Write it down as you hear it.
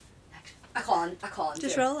I can't.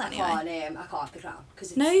 Just roll anyway. I can't be crown.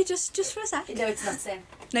 No, just for a sec. No, it's not the same.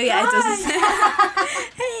 No, yeah, it doesn't.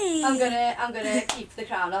 Hey. I'm gonna keep the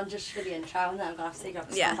crown on just for the intro, and then I'm gonna have to take off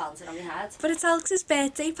the balancing on my head. But it's Alex's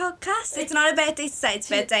birthday podcast. It's not a birthday today, it's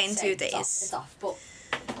birthday in 2 days. It's off, but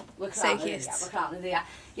we're So crowning cute. we're crowning it,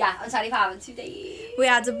 yeah, I'm 25 in 2 days. We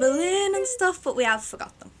had a balloon and stuff, but we have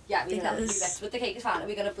forgot them. Yeah, we have a few Because- bits. But the cake is fine. Are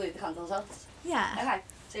we gonna blow the candles out? Yeah. Okay,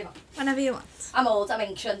 save on. Whenever you want. I'm old, I'm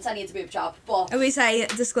ancient, I need a boob job, but Are we say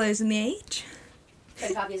disclosing the age?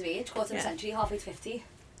 25 years of age, quarter of a century, halfway to 50.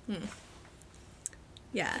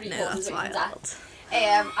 Yeah, Three no, quarters that's of it wild.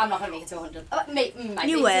 I'm not gonna make it to 100. Might You make it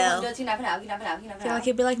to will. 100. You never know. I feel like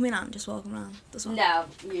you'd be like me now, just walking around. This one. No,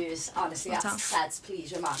 use honestly. What I've time? said,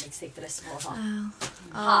 please remind me to take the risk of all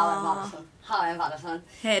Oh. How embarrassing.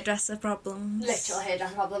 Hairdresser problems. Literal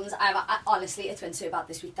hairdresser problems. Honestly, it's been so bad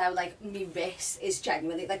this week though. Like, my wrist is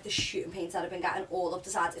genuinely, like, the shooting pains that I've been getting all up the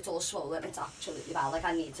sides, it's all swollen. It's absolutely bad. Like,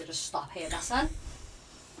 I need to just stop hairdressing.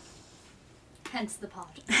 Hence the pod.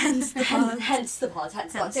 Hence the pod. Hence the pod.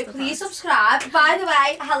 So the please pod. subscribe. By the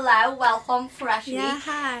way, hello, welcome, fresh Yeah, week.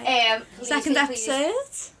 hi. Please, Second please.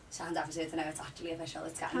 episode. Second episode, now it's actually official.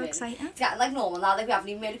 It's getting How really, exciting. It's getting like normal now. Like, we haven't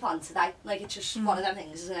even made a plan today. Like, it's just one of them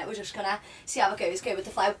things, isn't it? We're just gonna see how it goes, go with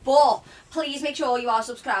the flow. But please make sure you are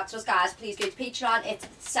subscribed to us, guys. Please go to Patreon. It's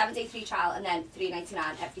 7-day free trial and then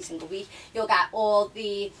 $3.99 every single week. You'll get all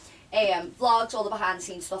the vlogs, all the behind the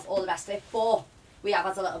scenes stuff, all the rest of it. But we have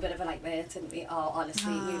had a little bit of a nightmare, didn't we? Oh,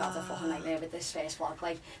 honestly, we've had a fucking nightmare with this first vlog.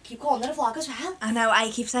 Like, keep calling it a vlog as well. I know, I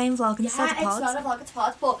keep saying vlog instead of pod. It's not a vlog, it's a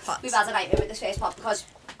pod. But we've had a nightmare with this first pod because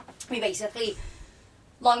we basically,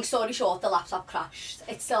 long story short, the laptop crashed.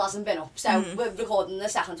 It still hasn't been up. So we're recording the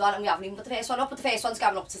second one and we haven't even put the first one up. But the first one's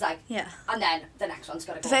going up today. Yeah. And then the next one's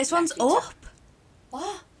got to go The first up one's next week. up.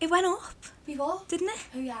 What? It went up, Before? didn't it?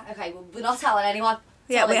 Oh yeah, okay, well, we're not telling anyone.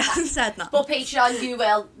 Yeah, we Telling haven't that. said that. But Patreon, you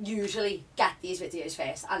will usually get these videos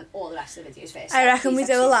first and all the rest of the videos first. I So reckon we please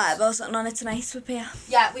do a excuse live us. or something on it tonight with Pia.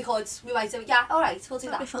 Yeah, we could. We might do. Yeah, all right. We'll do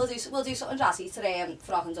That'd that. be fun. We'll do something jazzy today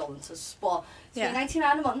for our condolences. But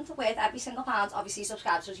 $3.99 a month with every single pound. Obviously,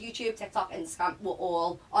 subscribe to us. YouTube, TikTok, Instagram. We're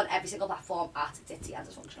all on every single platform at Ditty and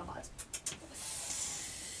Dysfunctional Pod.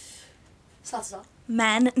 So that's all.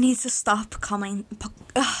 Men need to stop commenting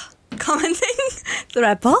the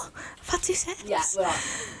Red Bull. I've had 2 sips. Yeah, we're on.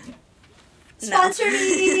 No. Sponsor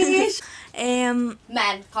me.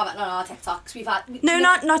 Men commenting on our TikToks. We've had. No,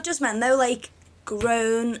 not just men though. Like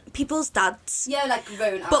grown people's dads. Yeah, like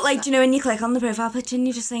grown. But like, do you know when you click on the profile picture and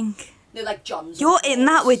you just think No, like John's. you're in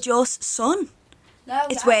that with your son? No,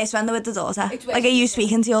 It's yeah. worse when they're with the daughter. It's worse Like, are when you they're-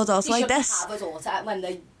 speaking to your daughter You like shouldn't this? have a daughter when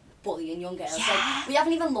they're bullying young girls. Yeah. Like, we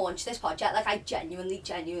haven't even launched this pod yet. Like, I genuinely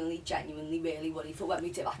really worry for when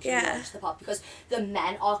we do actually launch the pod because the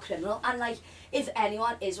men are criminal. And like, if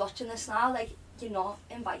anyone is watching this now, like, you're not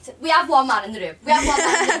invited. We have one man in the room.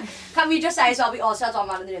 Can we just say as well, we also had one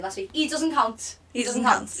man in the room last week. He doesn't count. He doesn't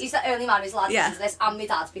count. He's the only man who's allowed to Yeah. listen to this, and my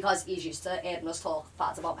dad, because he's used to hearing us talk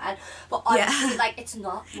bad about men. But honestly, like, it's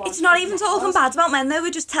not. It's not even talking bad about men though.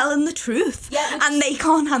 We're just telling the truth. Yeah, and they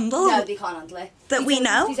can't handle No, they can't handle it. that. We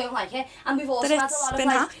know They don't like it. And we've also that had a it's lot of been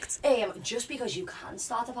like, hacked. just because you can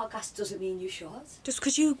start a podcast doesn't mean you should. Just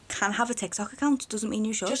because you can have a TikTok account doesn't mean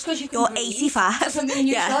you should. Just because you can You're breathe 85. doesn't mean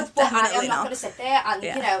you Yeah, should. But I definitely am not not. going to sit there and,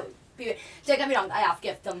 Yeah. you know, don't get me wrong, I have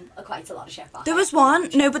given them quite a lot of shit back. There was one,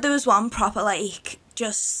 but there was one proper, like,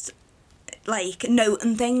 just, like, note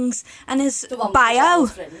and things, and his The one bio,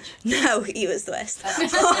 with the fringe. no, he was the worst.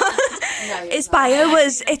 No, His bio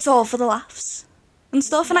was, it's all for the laughs and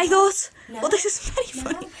stuff, and I thought, No. well, this is very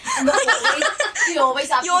funny. And we always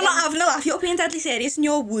have You're to not having a laugh, you're being deadly serious, and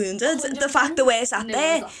you're wounded. The fact that we're sat No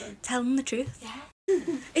there, one's laughing. telling the truth. Yeah.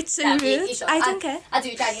 It's so No, rude. you should. I don't care. I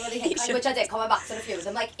do genuinely You think, like, should. which I did coming back to the few of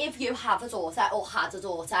them, like, if you have a daughter or had a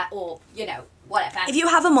daughter or, you know, whatever. If you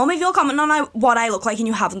have a mum, if you're commenting on what I look like and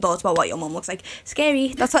you haven't thought about what your mum looks like, scary.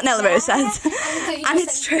 That's what Nella Rose said. And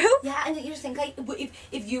it's true. Yeah, and you just think, like,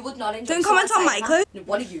 if you would not enjoy... Don't comment on my clothes.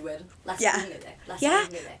 What are you wearing? Let's Yeah. leave it there. Let's Yeah,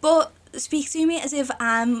 leave it there. but speak to me as if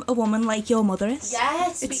I'm a woman like your mother is. Yeah,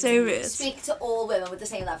 It's so rude. Speak to all women with the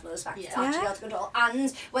same level of respect. It's actually out of control.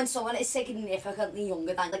 And when someone is significantly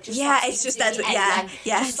younger than, like, just Yeah, stop it's just speaking dead. to me Yeah, anyway.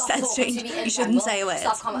 yeah, Just it's stop dead talking to strange. me in You shouldn't general. say a word.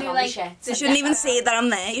 Stop commenting on my shit. You shouldn't even see that I'm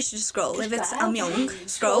there. You should just scroll. If it's I'm young,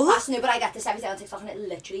 scroll. past. No, but I get this every day on TikTok, and it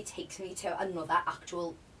literally takes me to another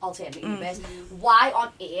actual alternative universe. Why on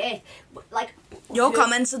earth, like, Your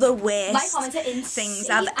comments are the worst. my comments are insane. things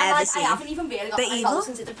I've And, ever like, seen. I haven't even really got They're my evil.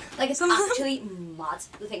 into them. Like, it's actually mad,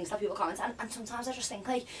 the things that people comment, and sometimes I just think,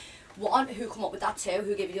 like, one, who come up with that? Two,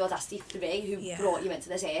 who gave you the audacity? Three, who brought you into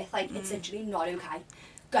this earth? Like, it's literally not okay.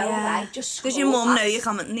 go away, just scroll Does your mum know past. you're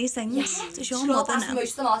commenting these things? Yeah. Does your Scroll mother past, know?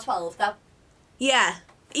 most of them are 12 though. Yeah,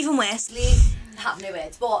 even worse. Have no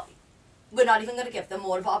words, but we're not even going to give them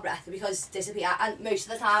more of our breath because disappear, and most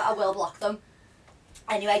of the time I will block them.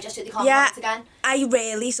 Anyway, just so they can't comment again. I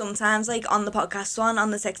really sometimes, like, on the podcast one, on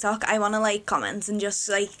the TikTok, I want to, like, comment and just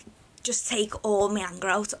take all my anger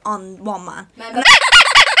out on one man. Remember?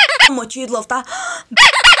 How much you'd love that.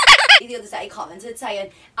 The other day commented saying,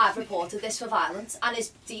 I've reported this for violence, and his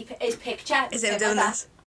picture Is him doing this?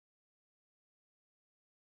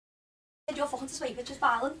 Your fucking display picture's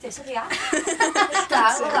violent, disappear.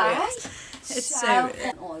 That's so weird. It's so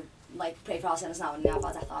weird. Or, like, pray for our sinners now and now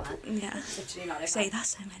about death, amen. Yeah. Literally not okay. Say that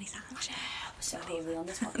so many times. We're so heavily on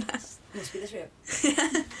this podcast. Must be this room.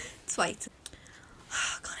 It's white.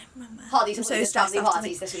 Oh, I can't even remember. Holly's I'm so avoided stressed family after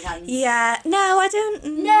parties this weekend. Yeah, no, I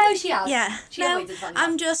don't. No, she has. Yeah, She no, avoided family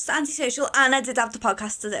I'm parties. just antisocial, and I did have the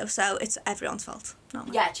podcast to do, so it's everyone's fault, not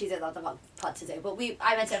mine. Yeah, she did have the pod to do, but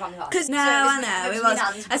I went to a family party. Because So I know, it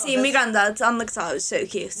was. I seen my granddad on the guitar, it was so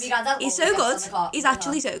cute. My granddad He's always so gets good. on the He's guitar.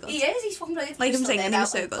 actually so good. He is, he's fucking brilliant. Like He him was stood singing, there he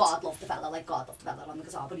was now, so good. God loved the fella, like God loved the fella on the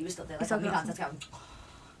guitar, but he was stood there, like, He's so my good. granddad's going,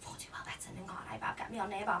 "Thought you well better than God, I Bob, get me on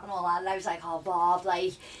there, Bob," and all that. And I was like, oh, Bob,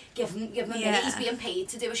 like, give him a minute, he's being paid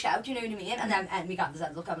to do a show, do you know what I mean? And then my granddad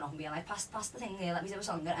ended up coming up and being like, pass the thing here, let me do a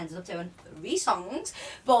song, and ended up doing 3 songs,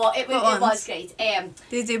 but it was great. Did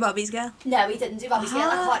he do Bobby's Girl? No, he didn't do Bobby's Girl.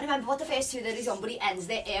 I can't remember what the first 2 that he's on, but he ends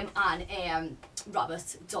it, and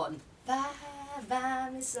Robert done.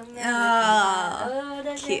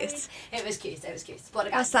 Oh, cute. It was cute. But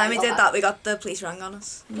again, Last time we I love did that, we got the police rang on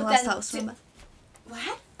us in the But last then house, remember?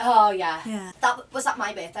 What? Oh, yeah. Yeah. Was that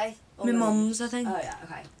my birthday? Or My mum's, I think. Oh, yeah,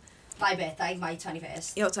 okay. My birthday, my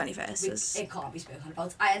 21st. Your 21st was... It can't be spoken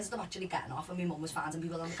about. I ended up actually getting off, and my mum was finding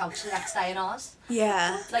people on the couch the next day in ours.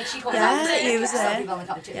 Yeah. Like, she comes Yeah, out and he was there. people on the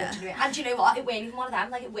couch. Yeah. And do you know what? It weren't even one of them.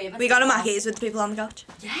 Like, it weren't. We got a Mackey's with the people on the couch.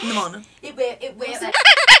 Yeah. In the morning. It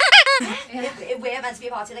weren't meant to be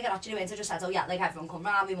a party, like, it actually went to just said, oh yeah, like, everyone come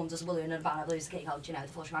round, my mum does a balloon and a banner, blues the cake out, you know, the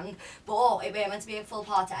full shebang. But it weren't meant to be a full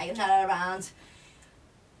party, and then around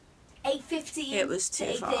 8:15 It was too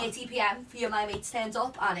to 8:30 p.m. few of my mates turned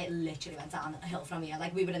up, and it literally went down a hill from here.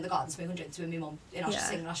 Like, we were in the garden smoking drinks with my mum in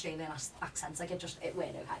singing Australian accents. Like, it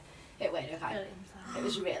weren't okay. It weren't okay. It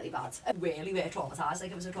was really bad. I really were traumatised.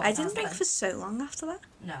 Like, it was a traumatised I didn't drink event. for so long after that.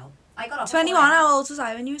 No. I got off 21, before how old was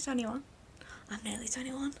I when you were 21? I'm nearly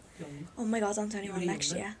 21. young. Oh my god, I'm 21 next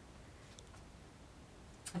younger. year.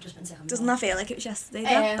 I've just been sick. Doesn't that feel like it was yesterday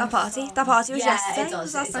though? That party? That party was yesterday? Yeah, it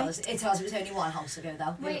does. Was It last does. It does. It was only one house ago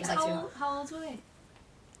though. Wait, it was like how old were they?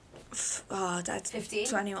 Oh, Dad. 15?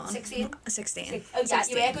 21. 16? 16. Oh yeah,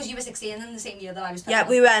 16. you were, because you were 16 in the same year that I was 21. Yeah,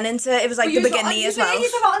 we went into, it was like the beginning as well. Yeah, we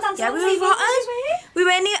were rotten. We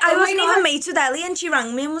were I wasn't even mates with Ellie, and she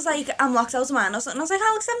rang me and was like, I'm locked out of mine or something. I was like,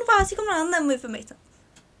 Alex, I'm the party, come round, and then we've been mates.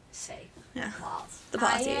 See. Yeah. Wow. The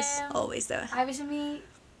parties always do it. I was in my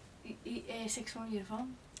 6th form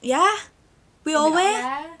uniform. Yeah. We all were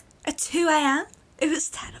Yeah. at 2 a.m. It was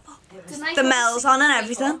terrible. It was, Didn't I The go to mel's 6th on and form?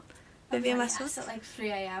 everything. Oh, Vivian yes, Westwood. at like 3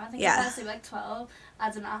 a.m. I think Yeah. I fell asleep at like 12,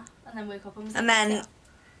 had a nap, and then woke up and was And like, then "Yeah."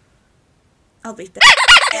 I'll beat them.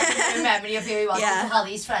 in memory of who he was, Yeah. with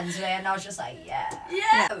Holly's friends were, and I was just like, yeah.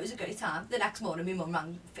 Yeah. It was a great time. The next morning, my mum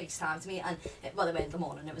rang FaceTime to me, and it weren't in the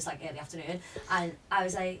morning, it was like early afternoon, and I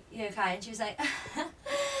was like, you okay? And she was like,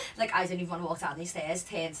 like, I didn't even want to walk down these stairs,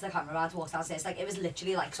 turned to the camera around to walk downstairs. Like, it was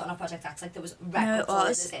literally like on a Project X, like, there was record No, it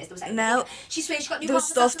was. the stairs, there was like, No. She swears she got new There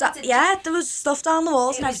was carpet stuff after that, yeah, there was stuff down the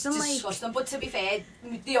walls it and was everything like. disgusting, but to be fair,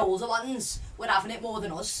 the older ones were having it more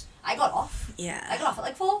than us. I got off. I Yeah. got off at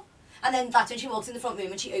like 4. And then that's when she walked in the front room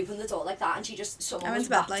and she opened the door like that, and she just, someone I went was to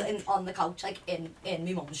bed, wrapped like- on the couch, like in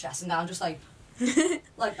my mum's dressing gown, just like,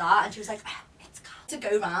 like that. And she was like, "Ah, it's cold." To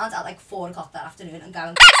go round at like 4 o'clock that afternoon and go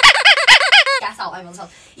and get out my mum's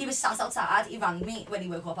house. He was sat outside, he rang me when he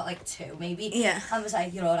woke up at like 2 maybe. Yeah. And was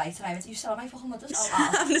like, you're alright. And I went, you still at my fucking mother's? Oh,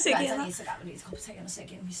 Having a ciggy I and need to get a cup of tea and a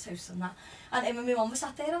ciggy and he's toast and that. And then when my mum was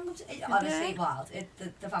sat there, honestly, wild.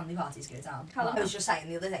 The family parties go down. How I was just saying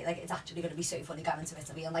the other day, like, it's actually going to be so funny going to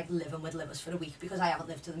Italy and like living with Livers for a week, because I haven't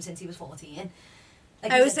lived with him since he was 14.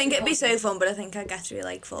 Like, I he's always think it'd be 14. so fun, but I think I'd get through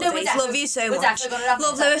like 4 No, we're days. definitely- Love you so we're much. definitely gonna have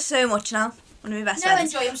Love to- Lewis so much now. One of my best No,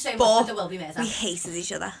 friends. enjoy him so much, But but there will be murder. we hated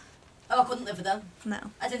each other. Oh, I couldn't live with them. No.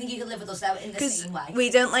 I don't think you could live with us though in the Because same way. we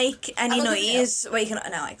don't like any I love you. noise. No, I couldn't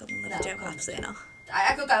live No, with you. I couldn't. Absolutely not.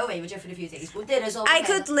 I could go away with you for a few days, but there is always I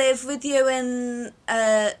could live with you in,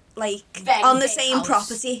 like, very on the big same house.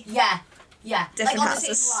 property. Yeah. Different like on houses.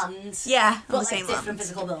 the same land. Yeah, But on the like same different land.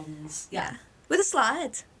 physical buildings. Yeah. With a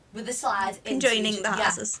slide. With a slide into Conjoining each- the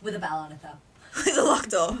houses. Yeah, with a bell on it though. With a locked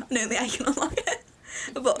door. And only I can unlock it.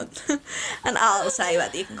 a button. And I'll say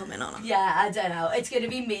whether you can come in or not. Yeah, I don't know. It's going to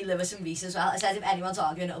be me, Lewis and Reese as well. I said if anyone's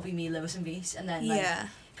arguing, it'll be me, Lewis and Reese. And then, like,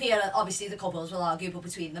 Pia, obviously the couples will argue, but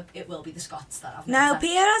between them, it will be the Scots that have no,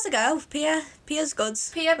 Pia has a go. Pia's good.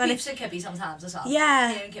 Pia beeps at Kibby sometimes as well.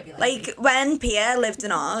 Yeah. Pia and Kibby like when Pia lived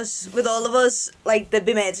in ours, with all of us, like, there'd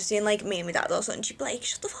be maids between, like, me and my dad or something, she'd be like,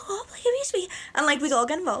 shut the fuck up, like, who you speak? And, like, we'd all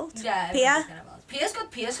get involved. Yeah, Pia. Pia's got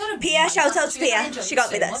a... Pia, shout out to Pia. She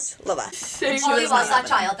got me this. Love her. Ollie was that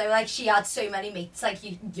child, they were like, she had so many mates, like,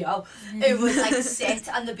 who would, like, sit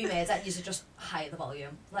and there'd be maids that used to just hide the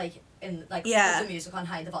volume. Like, in, like, put the music on,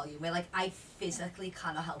 hide the volume. We're like, I physically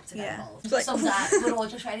cannot help to get involved. Like, sometimes we're all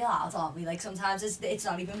just very loud, aren't we? Like, sometimes it's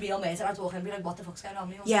not even real mates. I'd walk in and be like, what the fuck's going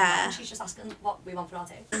on? And she's just asking what we want for our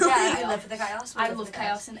tea. Yeah, I live for the chaos. I love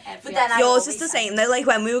chaos in every yours is the same though, like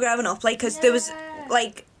when we were growing up, like, because there was,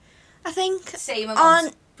 like, I think same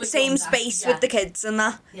space with the kids and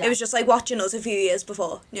that. It was just like watching us a few years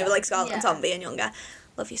before. You know, like Scarlett and Tom being younger.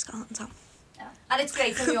 Love you, Scarlett and Tom. And it's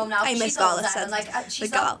great for me home now. I miss Scarlett.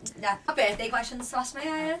 She's not... Yeah. What birthday questions to ask me, I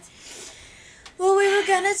heard? Well, we were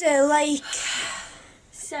gonna do, like...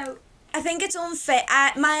 So... I think it's unfair.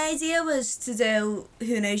 My idea was to do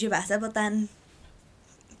Who Knows You Better, but then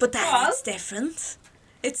it's different.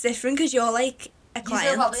 It's different because you're, like, a client. You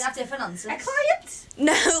still probably have different answers. A client?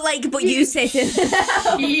 No, like, but you sit in.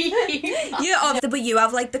 But you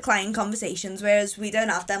have, like, the client conversations, whereas we don't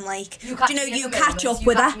have them, like, you catch up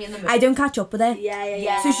with her. I don't catch up with her.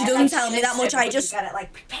 Yeah. So she doesn't tell me that much. I just get it,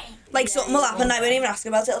 like something will happen. I won't even ask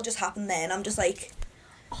about it. It'll just happen there, and I'm just like,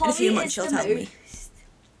 in a few months she'll tell me.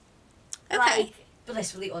 Okay. Like,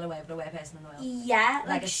 blissfully unaware person in the world. Yeah,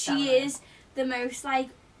 like she is the most, like,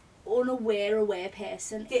 aware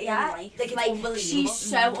person in life. Like she's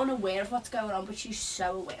so unaware of what's going on, but she's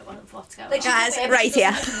so aware of what's going on. Guys, right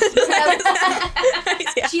here.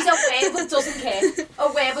 She's aware but doesn't care.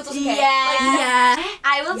 Aware but doesn't care. Yeah.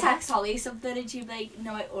 I will text Holly something and she'll be like,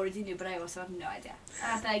 no, I already knew, but I also have no idea.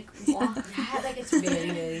 And I'll be like, what? Yeah, like it's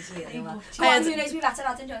really Go on, Who Knows Me Better,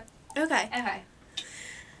 I'd enjoy. Okay.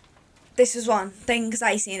 This is one thing, because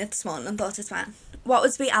I seen it this morning and thought it's fine. What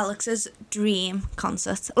would be Alex's dream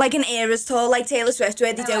concert? Like an Eras tour, like Taylor Swift,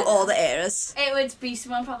 where they do all the eras. It would be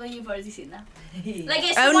someone probably you've already seen that. Like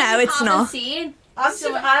it's it's not. Seen.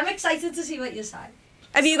 I'm excited to see what you say.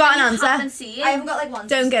 Have you got an answer? I haven't got like one.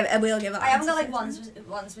 Don't give it. We'll give it. I haven't got like one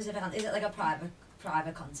specific answer. Is it like a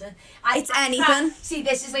private concert? It's anything. See,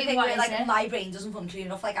 this is the thing where like my brain doesn't function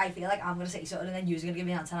enough. Like I feel like I'm gonna say something and then you're gonna give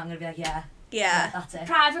me an answer and I'm gonna be like, yeah, that's it.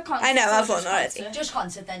 Private concert. I know, I've won already. Just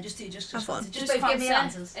concert then, just concert. Just both give me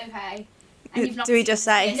answers. Okay. Do we just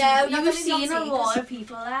say? No, you've seen a lot of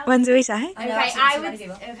people there. When do we say? I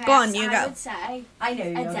would. Go on, you go. I would say. I know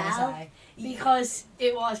you're Adele, because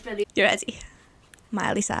it was brilliant. You ready?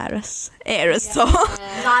 Miley Cyrus, Eras tour,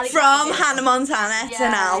 from Hannah Montana to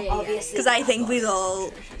now, obviously. Because I think we've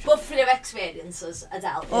all. But through experiences,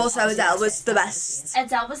 Adele. Also, Adele was the best.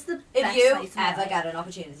 Adele was the best. If you ever get an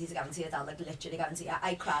opportunity to go and see Adele, like literally go and see her,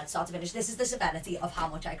 I cried start to finish. This is the severity of how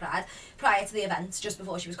much I cried. Prior to the event, just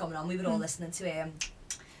before she was coming on, we were all listening to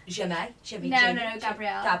Jamie. No,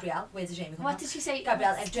 Gabrielle. Gabrielle, where's the Jamie? What did she say?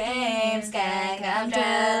 Gabrielle, if dreams can come true,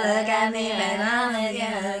 look at me when I'm with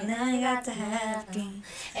you, now you got to have me.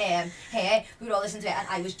 We were all listening to it and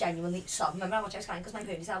I was genuinely sobbing. Remember how much I was crying because my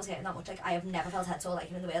ponytail was hurting that much? Like, I have never felt head sore like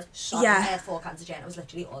him in the world. Sobbing. I had 4 cans of gin, I was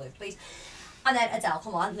literally all over the place. And then Adele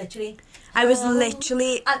come on, literally. I was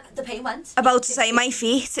literally and the pain went. About to say my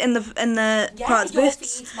feet in the crowd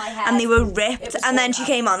booths, and they were ripped. And then she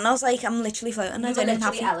came on, and I was like, I'm literally floating. I don't even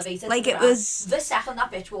have feet. Like it was. The second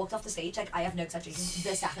that bitch walked off the stage, like I have no exaggeration.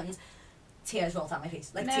 The second, tears rolled down my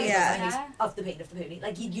face. Like tears rolled down my face of the pain of the pony.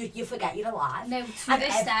 Like you forget you're alive. No, to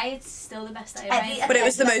this day, it's still the best day. But it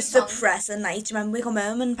was the most depressing night. Remember we come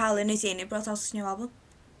home and Paolo Nutini brought out his new album.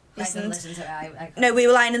 Listen to it. No, we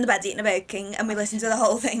were lying in the bed eating a Burger King and we listened to the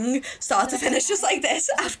whole thing start to finish just like this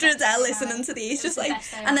after Adele listening to these just like,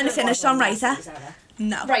 and then it finished on Writer.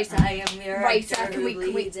 No. Writer. Writer. Can we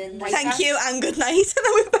thank you and good night. And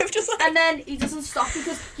then we both just like. And then he doesn't stop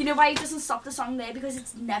because you know why he doesn't stop the song there, because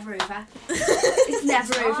it's never over. It's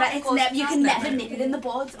never over. It's never. You can never nip it in the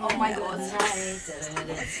bud. Oh my god.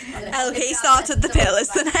 LK started the pill,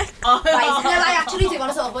 isn't it? Right. No, I actually do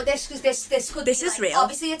want to talk about this because this could. This be is like, real.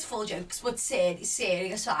 Obviously, it's full jokes, but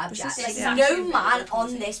serious subject. Like no man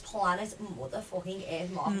on this planet, motherfucking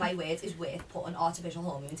earth, mark my words, is worth putting artificial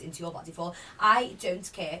hormones into your body for. I don't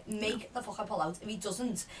care. Make the fucker pull out. If he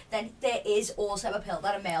doesn't, then there is also a pill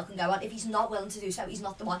that a male can go on. If he's not willing to do so, he's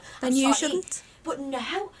not the one. Then you shouldn't. But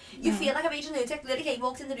no, you feel like a major lunatic. Lily Kay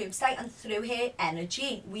walked in the room today and through her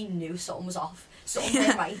energy, we knew something was off. Something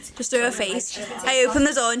wasn't right. Just through her face. I opened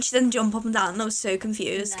the door and she didn't jump up and down. I was so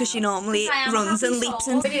confused because she normally runs and leaps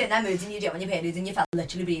and... When you're in that mood and you do it when you're period and you felt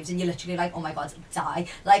literally breathes and you're literally like, oh my god, die.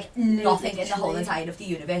 Like, nothing in the whole entire of the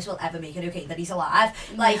universe will ever make it okay that he's alive.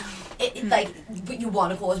 Like, but you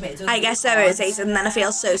want to cause murder. I get so irritated and then I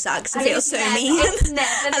feel so sad because I feel so mean.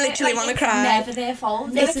 I literally want to cry. It's never their fault.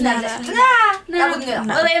 It's never.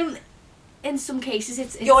 Well, in some cases,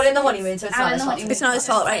 it's you're in the honeymoon, so it's not his fault. It's not his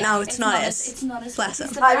fault right now. It's not his. It's not his. Bless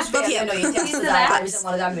him. I was really annoyed yesterday. I was in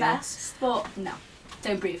one of them moods. But no,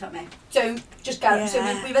 don't breathe at me. Don't just get. So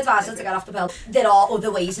we've advised her to get off the pill. There are other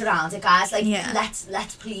ways around it, guys. Like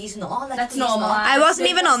let's please not. Let's normal. I wasn't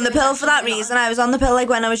even on the pill for that reason. I was on the pill like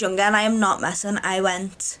when I was younger, and I am not messing. I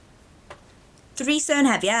went 3 stone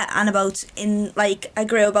heavier and I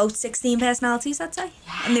grew about 16 personalities, I'd say.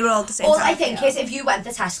 And they were all the same All time. I think is if you went to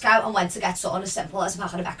Tesco and went to get something as simple as a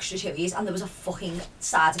packet of extra chilies and there was a fucking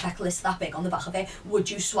side effect list that big on the back of it, would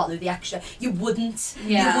you swallow the extra? You wouldn't.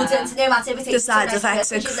 Yeah. You wouldn't, no matter if it takes the side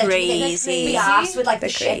effects are crazy. The arse with like the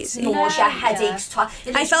shit, nausea, headaches.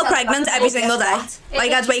 I felt pregnant every single day.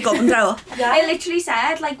 Like I'd wake up and throw up. It literally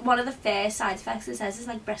said like one of the first side effects it says is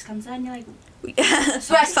like breast cancer and you're like...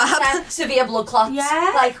 Breast cancer, severe blood clots.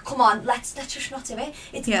 Yeah. Like, come on, let's just not do it.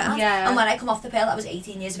 It's mad. Yeah. And when I come off the pill, I was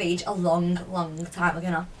 18 years of age, a long time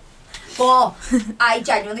ago now. But I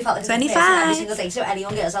genuinely felt like I was a person every single day. So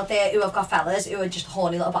anyone girls out there who have got fellas who are just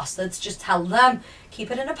horny little bastards, just tell them,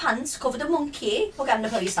 keep it in a pants, cover the monkey, or get in the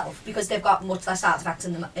pill yourself, because they've got much less side effects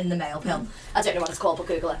in the male pill. I don't know what it's called, but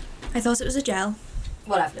Google it. I thought it was a gel.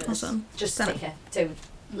 Whatever it is. Awesome. Just take it. Don't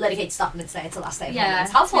let it get stopping it today. It's the last day of yeah,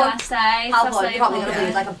 Have fun. Last day. Have fun. You're probably going to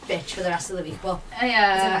bleed like a bitch for the rest of the week, but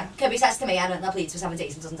yeah. Okay. Kirby says to me, I don't know, bleeds for 7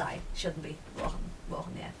 days and doesn't die. Shouldn't be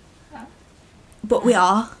walking there. Oh. But we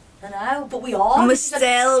are. I know, but we are. And we're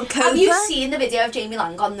still coping. Have you seen the video of Jamie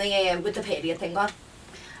Lang on the with the period thing on?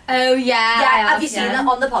 Oh yeah. Yeah, have you seen it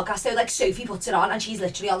on the podcast? So like Sophie puts it on and she's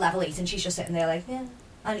literally on level 8 and she's just sitting there like, yeah.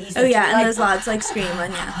 And he's and like, there's lads like screaming,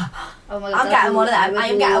 yeah. Oh my God, I'm getting one of them. I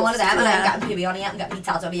am getting one of them, and Yeah. I'm getting Pibby on it, I'm getting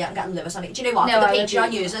Dad on it, I'm getting Lewis on it. Do you know what? No, For the I Patreon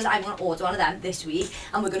agree. users, I'm going to order one of them this week,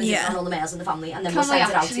 and we're going to do it on all the males in the family, and then we'll Can we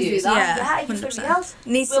send it out to actually you. do that? Yeah, for 100%.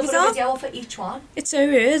 real. Needs We'll to be put a done. video for each one. It's so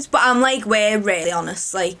rude, but I'm like, we're really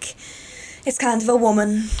honest. Like, it's kind of a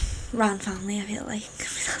woman-ran family, I feel like.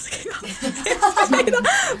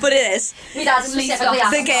 But it is. My dad is specifically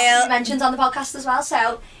asked the girl he mentioned on the podcast as well,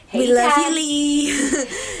 so hey, we love Ken. you, Lee.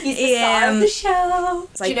 He's the star of the show.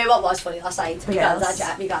 Like, do you know what was funny last night? My Yes.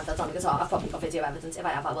 granddad's on the guitar. I've probably got video evidence. If I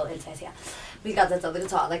have, I will insert here. My granddad's on the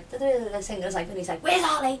guitar, like, the singer's like, and he's like, where's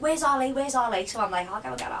Ollie? Where's Ollie? Where's Ollie? So I'm like, I'll go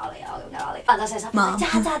and get Ollie. I'll go and get Ollie. And I says, Mom.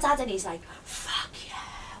 Dad, and he's like, fuck you.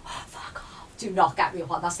 Fuck off. Do not get me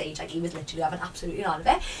up on that stage. Like, he was literally having absolutely none of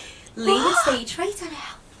it. Leaving stage fright, I know.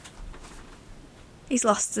 He's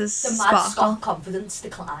lost his The mad sparkle. Scott confidence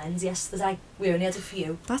declines yesterday. We only had a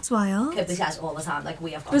few. That's wild. Kirby says all the time, like,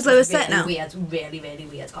 we have got Was Lewis really there now? weird, really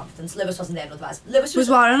weird confidence. Lewis wasn't there otherwise. Lewis Was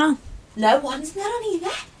Warren on? No, wasn't there on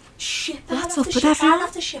either. Shit bag What's after up with shit bag everyone?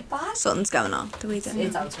 after shit bag. Something's going on. Do we do?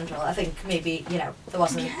 It's out of control. I think maybe, there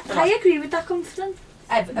wasn't... I agree with that confidence.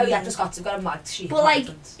 Oh yeah, the Scots have got a mad sheet But like,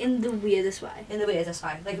 confidence. in the weirdest way. In the weirdest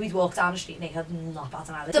way. Like, we'd walk down the street naked, not bad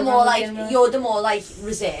an eyelid. You're the more, like,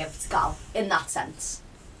 reserved gal, in that sense.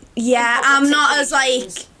 Yeah, I'm not as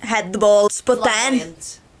like head the balls, but then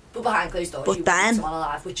Flamboyant. But behind closed doors, you then someone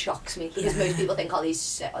alive, which shocks me, because most people think Ollie's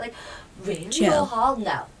sick. Like, really? Chill. Your Hall?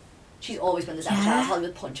 No. She's always been the devil. Yeah. Holly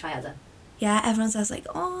would punch my head in. yeah, everyone says like,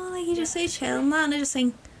 oh, like you just say chill and that, and I just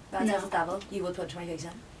think, Right now, the devil, you would punch my face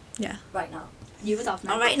in. yeah. Right now. You would have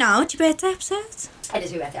All right now, it's your birthday episode. It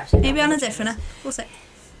is your birthday, actually. Maybe on a different. We'll see.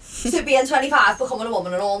 So being 25, becoming a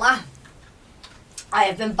woman and all that, I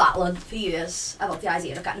have been battling for years about the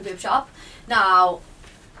idea of getting a boob job. Now,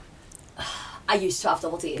 I used to have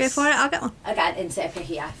double T's. Go for it. I'll get one. Again, insert pic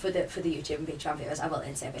here for the YouTube and Patreon viewers. I will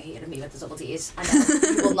insert pic here of me with the double T's. I know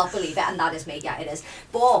you will not believe it, and that is me. Yeah, it is.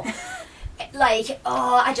 But like,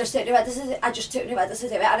 I just don't know whether to do it.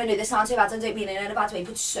 And I know this sounds too bad, and I don't mean it in a bad way,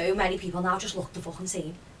 but so many people now just look the fucking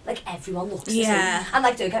same. Like, everyone looks the same. And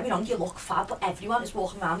like, don't get me wrong, you look fab, but everyone is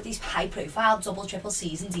walking around with these high profile double, triple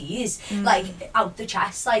C's and D's, like, out the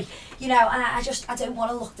chest, like, and I don't want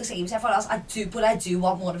to look the same as everyone else. But I do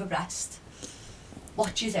want more of a breast.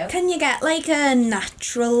 What do you do? Can you get like a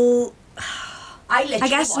natural? I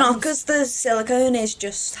guess not, because the silicone is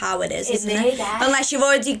just how it is, isn't it? Yeah. Unless you've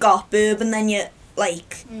already got boob and then you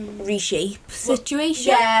like reshape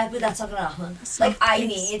situation. Yeah, but that's not gonna happen. Like, I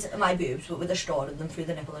need my boobs, but with a straw in them through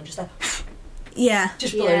the nipple and just like Yeah.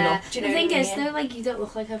 Just blown up. Do you know the thing what I is, mean? though, like, you don't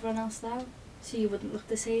look like everyone else, though. So you wouldn't look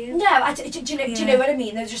the same. No, do you know what I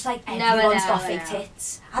mean? They're just like, everyone's got fake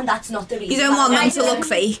tits. And that's not the reason. You don't want them to look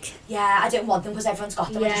fake. Yeah, I don't want them because everyone's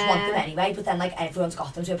got them. I just want them anyway. But then, like, everyone's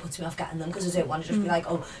got them, so it puts me off getting them because I don't want to just be like,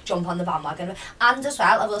 oh, jump on the bandwagon. And as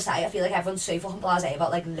well, I will say, I feel like everyone's so fucking blasé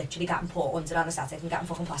about, like, literally getting put under anaesthetic and getting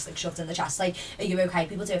fucking plastic shoved in the chest. Like, are you okay?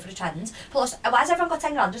 People do it for the trends. Plus, why has everyone got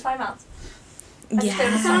 10 grand just lying around? Yeah.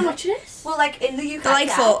 How much it is? Well, like, in the UK,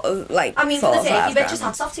 They're like I mean, four for the or turkey five bitches,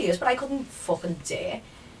 hats grand. off to you, but I couldn't fucking dare.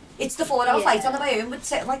 It's the 4-hour flight on the way home with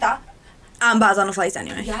sitting like that. I'm bad on a flight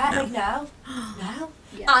anyway. Yeah, no. like, no.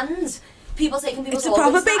 Yeah. And people taking people's It's a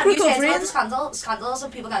proper big recovery. Have you heard about the scandals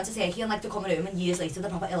of people going to Turkey and, like, they're coming home and years later they're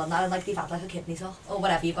proper ill and that and, like, they've had, like, a kidney stone or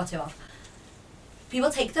whatever you've got to have. People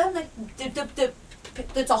take them, like,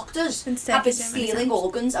 the doctors have been stealing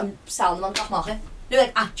organs and selling them on the black market. No,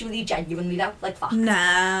 like, actually, genuinely, though, like, fact.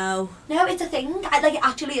 No, it's a thing. Like, it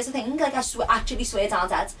actually is a thing. Like, I actually swear down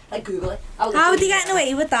dead. Like, Google it. How are they getting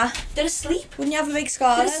away with that? They're asleep. Wouldn't you have a big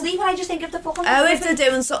scar? They're asleep and I just think of the fucking... Oh, if they're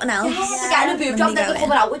doing something else. Yeah, they're getting a boob job, then they're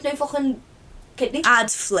coming out with no fucking kidney. I'd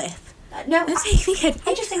flip. No, Don't take me kidney.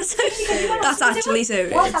 I just think it's That's actually so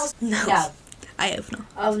What weird. else? No. I hope not.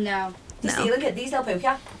 Oh, no. They're No. stealing kidneys, they'll poke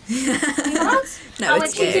you. No, like,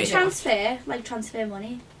 it's you could scary. transfer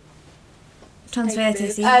money. Transfer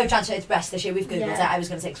tissue. Oh, transfer to breast tissue, we've googled it. Yeah. I was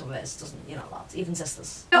going to take some of it, doesn't, you're not allowed, even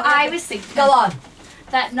sisters. No, I was thinking Go on.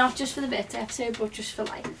 that not just for the birthday episode, but just for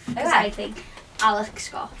life. Because Okay. I think Alex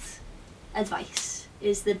Scott's advice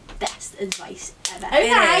is the best advice ever.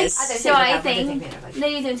 Okay. It is. So I think... No,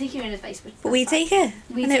 you don't take your own advice, but But we that's fine. take it.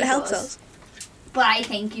 We And it take helps yours. us. But I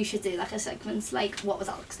think you should do like a segment like what was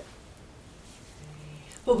Alex doing?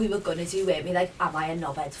 But we were going to do, weren't we, like, am I a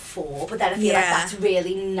knobhead for? But then I feel like Yeah. that's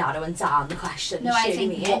really narrowing down the question. No, do I you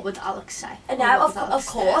think mean? what would Alex say? And Or now, what of would Alex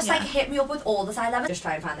course, say? like, hit me up with all the side lemon. Just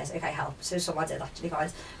try and find this. Okay, help. So someone did actually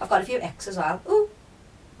comment. I've got a few X as well. Ooh,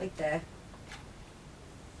 like there.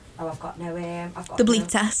 Oh, I've got no, I've got The no, bleep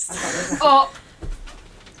test. I've got no. Oh,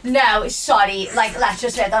 No, sorry. Like, let's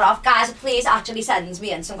just read that off. Guys, please actually send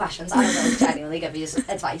me in some questions. I don't know, genuinely give you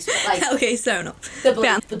advice. But, like, Okay, so enough. but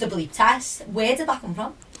the bleep test, where did that come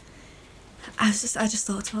from? I just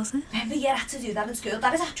thought about it. Remember, you had to do that in school.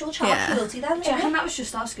 That is actual child Yeah. cruelty, then. do you reckon that was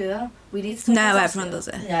just our school? We need to No, talk about everyone our does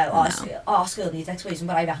it. No, our school needs exposing,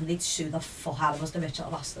 but I reckon they'd sue the fuck out of us, the rich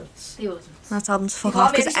little bastards. school. They wouldn't. That's tell them to fuck You off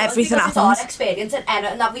can't really because sue us everything because it's happens. our experience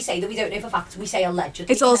and that we say that we don't know for fact, we say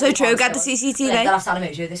allegedly. It's also and then we true. Get can't the sue us. CCTV. Like, that's San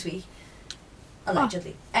Emojo this week.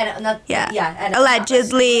 Allegedly. And that, Yeah. and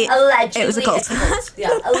Allegedly, allegedly it was a cult. It's a cult. Yeah,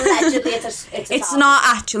 allegedly it's a It's child. not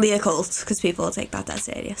actually a cult because people take that dead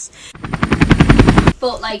serious.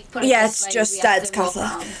 But like, put it Yeah, this it's way, just we had dead to walk Catholic.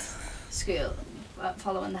 around School,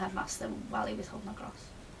 following the headmaster while he was holding a cross.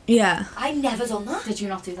 Yeah, I've never done that. Did you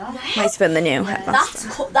not do that? might have been the new Yeah. headmaster.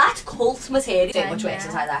 That's cult material. So Yeah. much work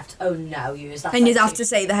since I left. Oh no, you use that. And you'd like have to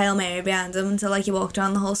say the Hail Mary behind them until like you walked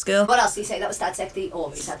around the whole school. What else do you say? That was dead sick. They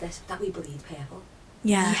always said this. That we bleed purple.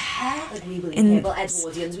 Yeah. Like we bleed In- purple.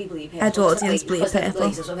 Edwardians we bleed purple. Edwardians bleed because the purple.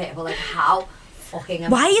 Blazers were purple. Like how fucking.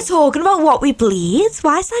 Why are you talking about what we bleed?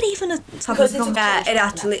 Why is that even a topic? Because it's It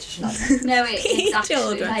actually. No, it's actually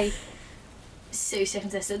Children. like so sick and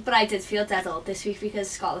twisted. But I did feel dead old this week because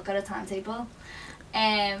Scotland got a timetable,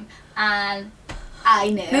 and I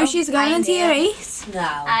knew. Maybe she's going into year 8. No.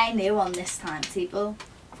 I knew on this timetable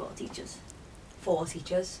 4 teachers. 4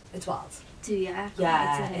 teachers. It's wild. Do ya?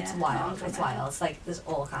 Yeah, Right, it's yeah. wild. Oh, It's right. wild. It's like there's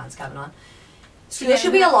all kinds going on. Do Schools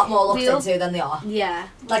should be a lot more looked we'll- into than they are. Yeah.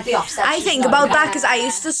 Like the offset. I think about that because I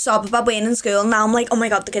used to sob about being in school. Now I'm like, oh my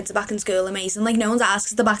god, the kids are back in school, amazing. Like no one's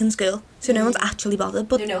asked if they're back in school, so no one's actually bothered.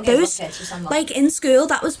 But No, those, kids just on like in school,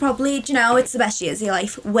 that was probably, do you know, it's the best years of your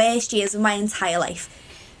life, worst years of my entire life.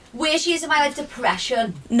 worst years of my life,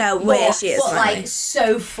 depression. No, worst years But of my like life.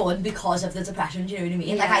 so fun because of the depression. Do you know what I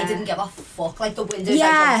mean? Like I Yeah. didn't give a fuck. Like the windows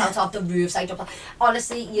Yeah. I jumped out of, the roofs I jumped out.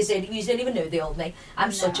 Honestly, you don't even know the old me. I'm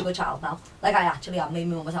No. such a good child now. Like I actually am. My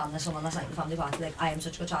mum was telling this someone last night at the family party. Like I am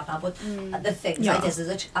such a good child now. But the things I Yeah.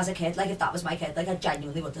 did as a kid, like if that was my kid, like I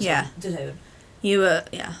genuinely would Yeah. disown. You were,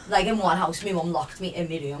 yeah. Like in one house, my mum locked me in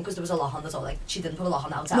my room because there was a lock on the door. Like she didn't put a lock on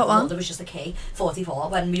the outside. What one? There was just a key. 44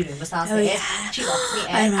 when my room was downstairs. yeah. She locked me in,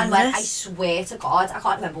 I remember and when I this. swear to God, I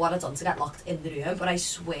can't remember what I'd done to get locked in the room, but I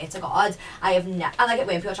swear to God, I have never. And like it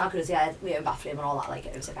weren't pure child cruelty. I had my own bathroom and all that. Like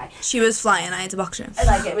it was okay. She was flying, I had to box room. And,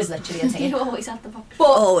 like it was literally insane. You always had the box. But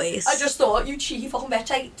Always. I just thought, you cheeky fucking bitch,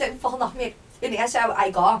 like don't fucking knock me in here. So I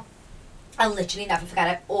got I'll literally never forget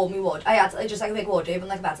it. All my wardrobe. I had just like a big wardrobe and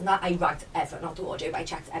like a bed and that. I ragged everything out the wardrobe. I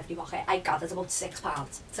checked every pocket. I gathered about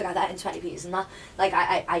 £6 together in 20p's and that. Like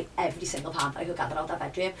I every single pound I could gather out that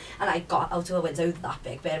bedroom. And I got out of a window that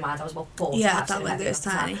big. Bear in mind I was about 4 Yeah, that window is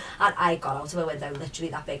tiny. And I got out of a window literally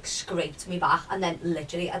that big, scraped me back, and then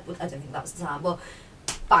literally I don't think that was the time, but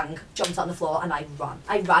bang, jumped on the floor and I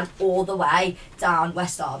ran all the way down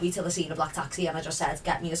West Derby till I seen a black taxi, and I just said,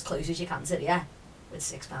 get me as close as you can to here with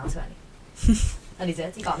 £6 and he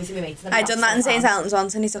did. He got me to my mate. I done that in St Helens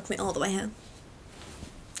once, and he took me all the way home.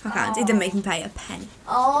 I can't. He didn't make me pay a penny.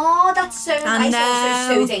 Oh, that's so nice.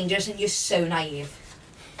 Also so dangerous, and you're so naive.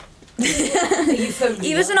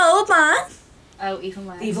 He was an old man. Oh, even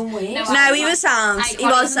worse. Even worse. No, he was sound. He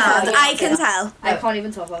was sound. I can tell. I can't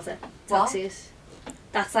even talk about it. Taxis.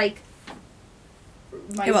 That's like.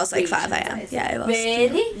 It was like 5 a.m. Yeah, it was.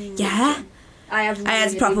 Really? Yeah. I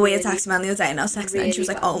had a proper weird taxi man the other day, and I was texting her, and she was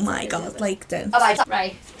like, "Oh my god, like don't."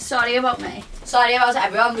 Right. Sorry about me. Sorry about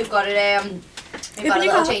everyone. We've got it. We've got a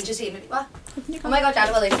little change this evening. What? Oh my god,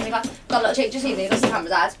 Janet, got a little change this evening. That's the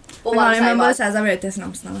camera's ad. But I remember it says I wrote this in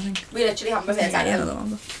Amsterdam, I think. We literally haven't prepared anything. Yeah, another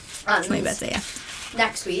one. And maybe better, yeah.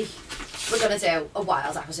 Next week, we're going to do a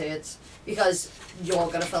wild episode because you're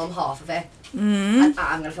going to film half of it. And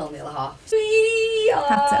I'm going to film the other half. Sweetie!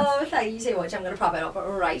 Oh, thank you so much. I'm going to prop it up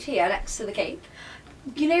right here next to the cake.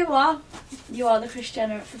 You know what? You are the Kris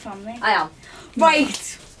Jenner of the family. I am.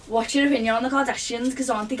 Right. What's your opinion on the Kardashians? Because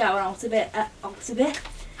aren't they going out a bit?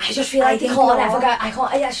 I just feel like they can't ever go. I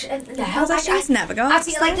can't. No, Kardashians never go. I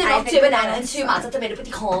feel like they're not doing anything too mad at the minute, but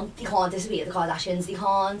they can't disappear. The Kardashians, they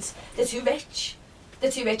can't. They're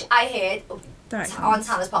too rich. I heard on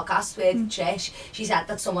Tana's podcast with Trish, she said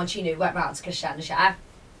that someone she knew went round to Kris Jenner's share,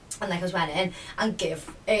 and like was went in and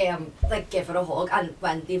give her a hug, and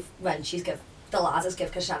when she's the lads has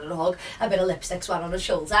give Kris Jenner a hug, a bit of lipstick's went on her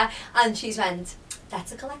shoulder, and she's went,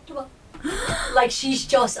 that's a collectible. Like she's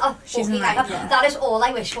just a fucking that is all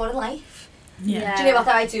I wish for in life. Yeah. Do you know what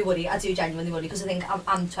though? I do worry. I do genuinely worry because I think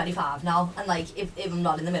I'm 25 now, and like if I'm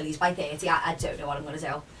not in the millies by 30, I don't know what I'm gonna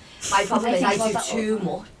do. My problem is I do too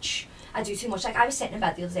much. Like I was sitting in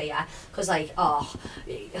bed the other day, because like I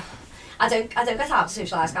don't get time to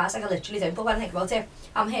socialise, guys. Like I literally don't. But when I think about it,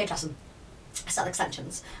 I'm hairdressing. I sell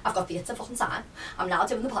extensions. I've got theatre fucking time. I'm now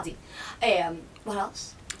doing the potty. What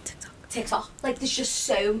else? TikTok. Like there's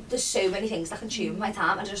so many things that consume my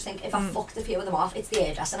time, and I just think if I fucked a few of them off, it's the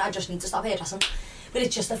hairdressing. I just need to stop hairdressing. But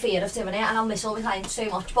it's just the fear of doing it, and I'll miss all my clients so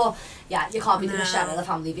much. But yeah, you can't be the Kris Jenner of the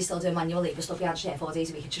family if you're still doing manual labour stuff behind your chair 4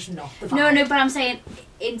 days a week. It's just not the vibe. No, but I'm saying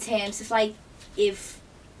in terms of like if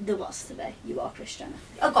there was to be, you are Kris Jenner.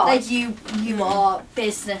 Oh god. Like you are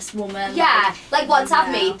businesswoman. Yeah, like once I've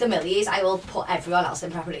made the millies, I will put everyone else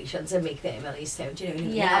in preparation to make their millies too. Do you know what I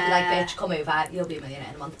mean? Yeah. I'll be like, bitch, come over, you'll be a millionaire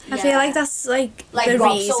in a month. I feel like that's like the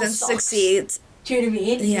reason to succeed. Do you know what I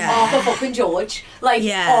mean? Yeah. Arthur fucking George. Like,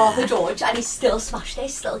 Arthur George, and he still smashed it,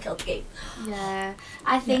 still killed the game. Yeah.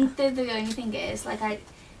 I think the only thing is, like,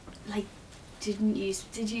 did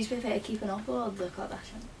you prefer Keeping Up or the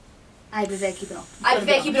Kardashians? I prefer Keeping Up. I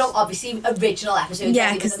prefer Keeping Up, obviously, original episodes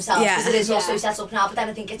with themselves, because it is also set up now, but then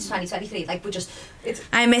I think it's 2023, like,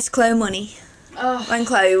 I miss Chloe Money. Oh. When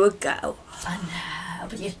Chloe would go. I know,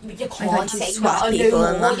 but you can't say swap people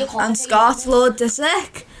and Scott Lord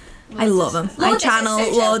Disick. I love him. I channel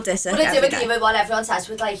Lord Disick. But I do agree with what everyone says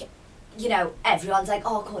with like, you know, everyone's like,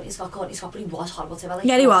 oh, Courtney Scott, but he was horrible to her. Like,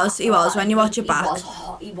 yeah, he was. When you watch it back,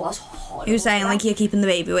 he was horrible. He was saying like you're keeping the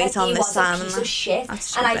baby weight on this time. He was a piece of shit.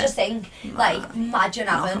 And I just think, like, imagine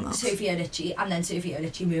having Sophia Richie and then Sophia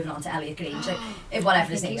Richie moving on to Elliot Grange, like,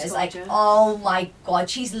 whatever his name is. Like, oh my god,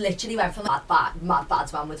 she's literally went from mad bad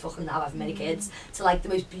man with fucking however many kids to like the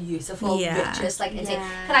most beautiful, richest, like.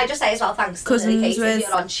 Can I just say as well, thanks to Lily Kate if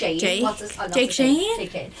you're on Shane. Jake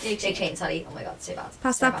Shane. Sorry. Oh my god, so bad.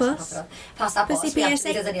 Pass that bus. We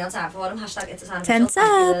actually did any on time for him. Hashtag it's a time. Tense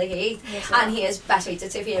up. And he is best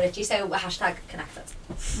rated Sophia Richie, so we're hashtag connected.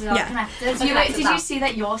 We are connected. Did you see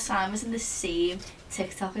that your Sam was in the same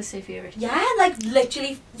TikTok as Sophia Richie? Yeah, like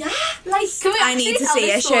literally. Yeah, like. I need to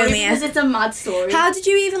see it. Show me it. Because it's a mad story. How did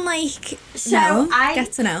you even like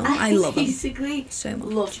get to know? I love him. Basically, so much.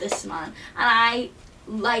 Love this man, and I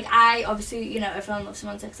obviously, you know, everyone loves him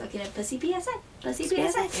on TikTok, you know, pussy PSA.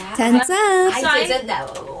 Yeah. Tense up. I didn't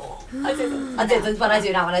know. I didn't, but I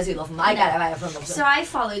do now, and I do love him. I get it, everyone loves him. So I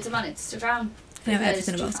followed him on Instagram. I know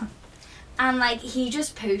everything about him. And like, he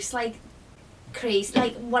just posts like crazy,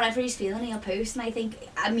 like whatever he's feeling, he'll post. And I think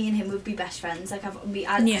me and him would be best friends. Like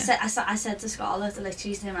I said to Scarlett, I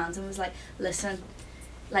literally turned around and was like, listen,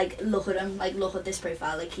 like, look at him, like, look at this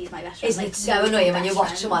profile, like, he's my best friend. It's like so annoying when you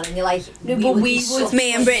watch someone and you're like, no, but we would.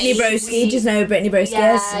 Me and Brittany Broski, just know who Brittany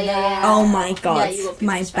Broski is? Yeah. Oh my god, yeah,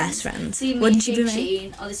 my best friend. See, Wouldn't you me be and me?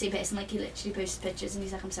 Shane are the same person, like, he literally posts pictures and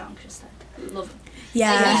he's like, I'm so anxious, like, love him.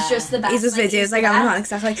 Yeah. Like, he's just the best. He's just like, videos like, I'm not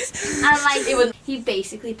exactly. And, like, he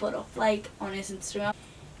basically put up, like, on his Instagram,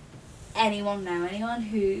 anyone know anyone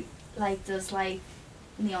who, like, does, like,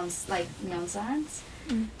 neon signs?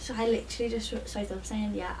 So I literally just swiped up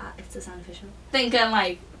saying, yeah, it's a sign official. Thinking,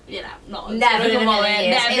 like, you know, not never in a million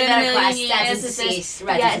years. Never in a million years. Dead and deceased.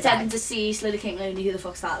 Yeah, dead and deceased. Lily King Lonely, who the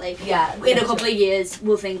fuck's that? Like, yeah. In a couple of years,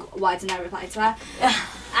 we'll think, why didn't I reply to her?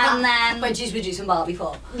 And then when she's producing Barbie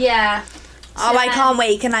for. Yeah. Oh, I can't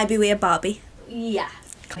wait. Can I be weird Barbie? Yeah.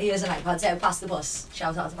 Here's an iPod, so pass the bus.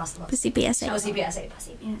 Shout out to pass the bus. Pussy BSA. Pussy BSA.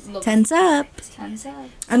 Pussy BSA. Tense up. Tense up.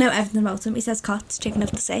 I know everything about him. He says cots, chicken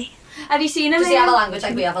of the sea. Have you seen him? Does he have a language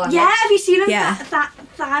like we have a language? Yeah, have you seen him? Yeah. That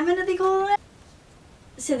Simon, are they calling it?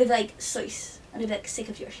 So they're like, sois. And they're like, sick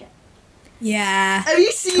of your shit. Yeah. Have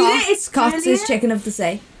you seen Cots, it? It's cots is brilliant. chicken of the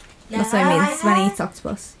sea. That's what he means when he eats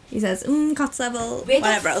octopus. He says, cots level,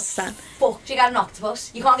 whatever else is that. Fuck, do you get an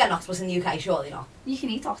octopus? You can't get an octopus in the UK, surely not. You can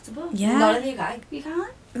eat octopus. Yeah. Not in the UK. You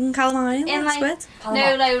can't. Calamari, In, that's like,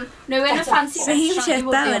 good. No, in a fancy same restaurant shit you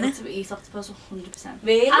would though, be able innit? to eat octopus 100%.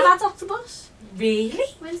 Really? I've had octopus. Really?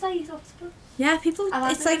 When did I eat octopus? Yeah, people, I've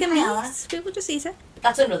had it's it like a in paella. meat. People just eat it.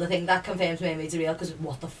 That's another thing that confirms mermaids are real, because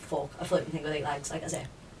what the fuck? A floating thing with 8 legs, like, is it?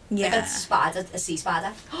 Yeah. Like a spider, a sea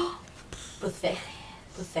spider. But thick.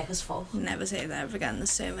 But thick as fuck. Never say that ever again.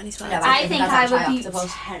 There's so many spiders. Never. I think that's I actually would be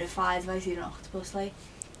octopus. terrified if I seen an octopus, like.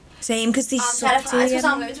 Same, because they I'm suck terrified because together.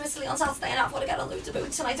 I'm going to Italy on Saturday and I've got to get on loads of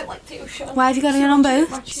boats and I don't like the ocean. Why have you got to get on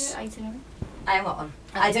boats? What's your itinerary? I haven't got one.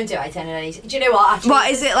 I don't do itineraries. Do you know what? Actually,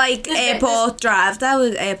 What is it like? there's- Airport drive though,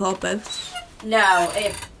 or airport boat? No,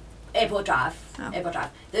 airport drive. Oh. Airport drive.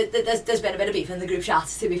 There's been a bit of beef in the group chat,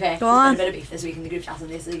 to be fair. Go There's on. been a bit of beef this week in the group chat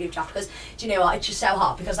and this is the group chat because, do you know what? It's just so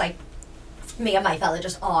hard because, like, me and my fella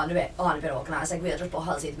just aren't a bit organised. Like, we just bought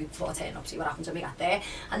holidays the week before turning up, see what happens when we get there.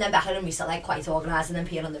 And then Becca and we still, like, quite organised, and then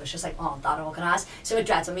Pia and them was just, like, aren't that organised. So it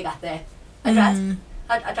dreads when we get there. I dread.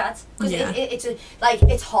 Because Yeah.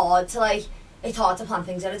 it's hard to plan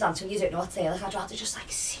things in advance when you don't know what's there. Like, I'd rather just,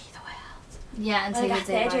 like, see the world. Yeah, And until like, you get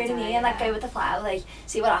there, do you know what I mean? And like, go with the flow, like,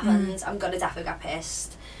 see what happens. I'm gonna definitely get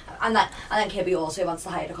pissed. And then Kibby also wants to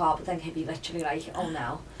hire a car, but then Kibby literally like, oh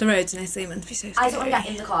no. The roads in Italy meant to be so scary. I don't want to get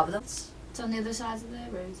in the car with them. It's on the other side of the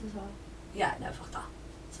roads as well. Yeah, no, fuck that.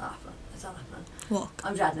 It's not happening. It's not happening. Walk.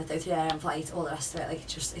 I'm dreading it though, 3 AM flight, all the rest of it, like,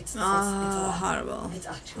 it's a Oh, lot. horrible. It's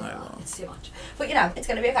actually Horrible. a lot. It's too much. But you know, it's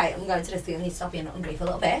gonna be okay. I'm going to Italy and need to stop being ungrateful a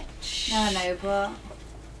little bit. No, I know, but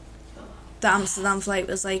The Amsterdam flight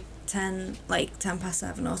was like 10 past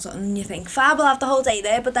 7 or something, and you think, fab, we'll have the whole day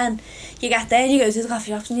there, but then you get there and you go to the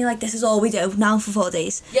coffee shops and you're like, this is all we do now for 4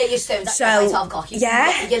 days. Yeah, you're stoned at So, 12 o'clock. You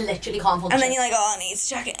literally can't function. And then you're like, oh, I need to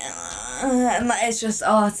check it. And it's just,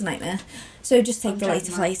 it's a nightmare. So just take the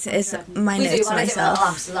later flight is my we note do to want to do a little myself.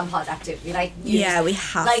 Amsterdam project, don't we? Like, Yeah, we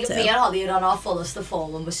have like, to. me and Holly are on our fullest of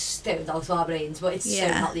form and we're stoned out of our brains, but it's so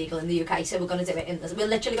Yeah. not legal in the UK, so we're going to do it in this. We're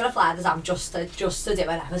literally going to fly this am just to do it. And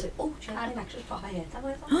I was like, oh, shit, I'm actually proper here.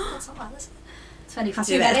 That's not bad, is it? 25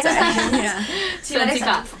 Do it. minutes. Yeah.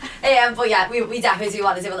 25. But yeah, we definitely do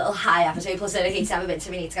want to do a little high episode, plus in case never been to,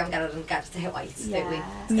 we need to go and get to hit white, don't we?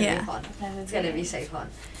 It's going to Yeah. be fun. It's going to be so fun.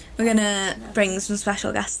 We're going to bring some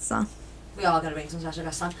special guests on. We are going to bring some special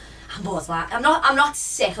guests on. I'm bored of that. I'm not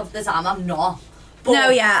sick of the time, I'm not. But No,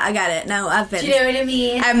 yeah, I get it. No, I've been. do you know what I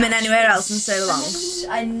mean? I haven't been anywhere else in so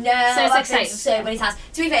long. I know. So it's I've been exciting. so many times.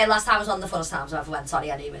 To be fair, last time was one of the funnest times I ever went.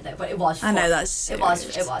 Sorry, I knew with it, but it was fun. I know, that's so it was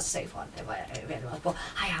good. so fun. It really was. But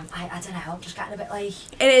I don't know. I'm just getting a bit like.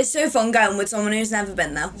 It is so fun going with someone who's never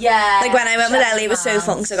been though. Yeah. Like when I went with shut Ellie, it was so mouth.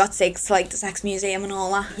 fun because I got to take to like the sex museum and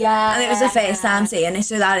all that. Yeah. And it was the first time seeing it,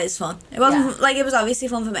 so that is fun. It wasn't Yeah. like it was obviously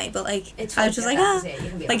fun for me, but like It's I fun was just to like get to see it. You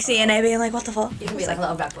can be like like seeing it being like what the fuck. You can be like a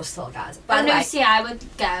little red bus tour guide. But By the no, way, see, I would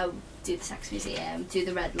go do the sex museum, do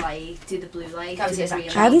the red light, do the blue light, Go do see the a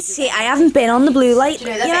green sex- light. I haven't been on the blue light. do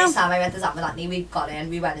you know the first time I went to Zap with Anthony,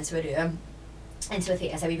 we went into a room, into a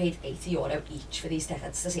theatre, we paid €80 each for these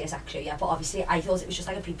tickets to see a sex show, yeah, but obviously I thought it was just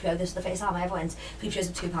like a peep show. This was the first time I ever went. Peep shows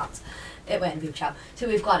are £2. It weren't a peep show. So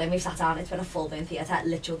we've sat down, it's been a full blown theatre,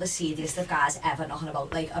 literally the seediest of guys ever knocking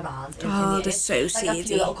about, like, around. Oh, they're so like a seedy.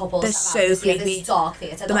 few little couples They're sat around so the theatre, creepy. this dark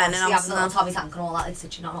theatre, The men in obviously having a little Amsterdam. Tommy Tank and all that, it's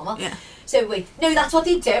literally not normal. Yeah. So no, that's what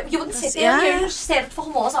they do. You wouldn't sit there, Yeah. you just stare at the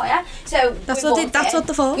fucking walls, are you? So That's we what they- walked that's in, what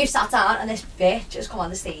they're for. We've sat down and this bitch has come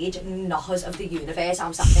on the stage, knockers of the universe.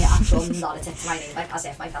 I'm sat there, actual not a tit to my name, like as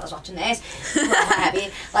if my fella's watching this. Heavy,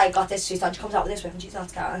 like got this suit on, she comes out with this whip and she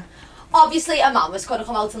starts going, obviously a man was going to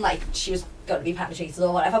come out and like she was going to be penetrated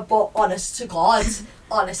or whatever, but honest to God,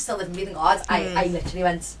 honest to living breathing God, I literally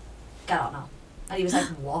went, get out now. And he was like,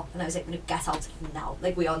 what? And I was like, no, get out now.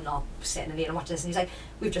 Like, we are not sitting in here and watching this. And he was like,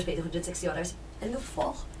 we've just paid €160. I didn't give a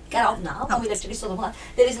fuck. Get out now. And we literally stood up.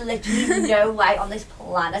 There is literally no way on this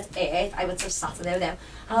planet Earth I would have sat there with him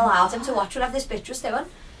and allowed him to watch whatever this bitch was doing.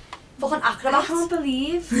 Fucking acrobat. I can't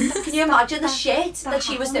believe. Can you imagine the shit that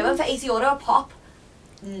she was doing for €80 a pop?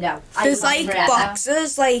 No. There's like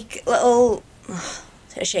boxes, like little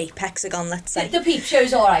a shape hexagon, let's say. The peep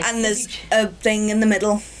show's alright. And there's a thing in the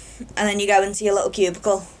middle. And then you go into your little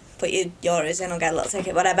cubicle, put your euros in or get a little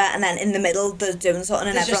ticket, whatever, and then in the middle they're doing something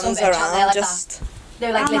and everyone's around like just...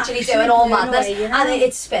 They're like literally doing all madness, and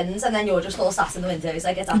it spins and then you're just all sat in the windows,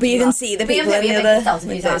 like it's actually... But you can see the people in the other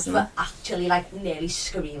windows were actually like nearly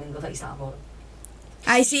screaming the face out of them.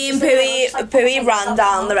 I seen Pooey ran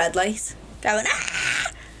down the red light, going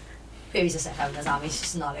ah! Pooey's a sicko in his arm, he's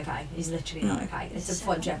just not okay. He's literally not okay. It's a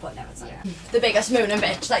fun trip, but no, it's not. The biggest mooning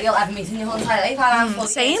bitch that you'll ever meet in your whole entire life, and I'm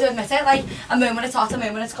fully to admit it. Like, a moon when it's hot, a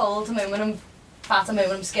moon when it's cold, a moon when I'm fat, a moon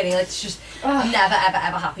when I'm skinny. Like, it's just never, ever,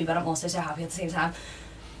 ever happy, but I'm also so happy at the same time.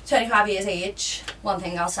 25 years age, one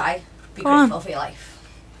thing I'll say, be grateful for your life.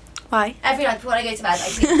 Why? Every night before I go to bed, I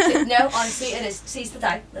say, no, honestly, it is, seize the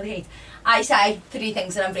day, love hate. I say 3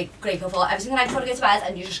 things that I'm very grateful for every single night before I go to bed,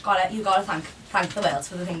 and you gotta thank the world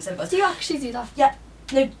for the things that I've got. Do you actually do that? Yeah.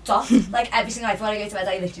 No, stop. Like, every single night before I go to bed,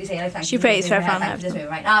 I literally say, like, thank she you. She prays for her family. Thank you for this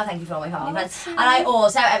moment right now, thank you for all my family friends. And I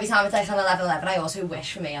also, every time it's like on 11/11, I also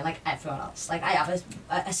wish for me and, like, everyone else. Like, I have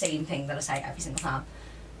a same thing that I say every single time.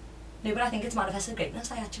 No, but I think it's manifested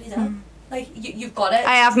greatness, I actually do. Like, you've got it.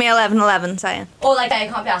 I have me 11/11 saying. Or, like, I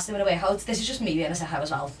can't be asked to in a warehouse. This is just me being a sicko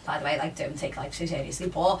as well, by the way. Like, don't take life so seriously.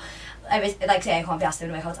 But, like, say I can't be asked to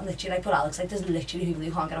in a warehouse. I'm literally like, but Alex, like, there's literally people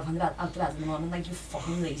who can't get up on the bed, out of bed in the morning. Like, you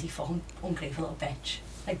fucking lazy, fucking ungrateful little bitch.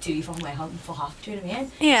 Like, do you fucking warehouse and fuck off? Do you know what I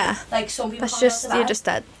mean? Yeah. Like, some people that's can't just, get out of bed. you're just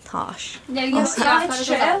dead harsh. No, it's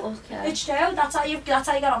true. It's true. That's how you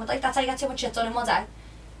get on with, like, that's how you get too much shit done in one day.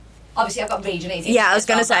 Obviously, I've got raging ADHD. Yeah, I was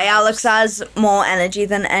going to say, Alex has more energy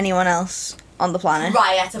than anyone else on the planet.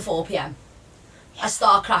 Right at 4 p.m. I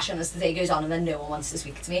start crashing as the day goes on and then no one wants to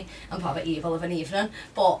speak to me. I'm probably evil of an evening,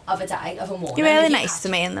 but of a day, of a morning. You're really nice to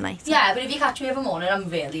me in the night. Yeah, but if you catch me of a morning, I'm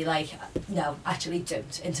really like, no, actually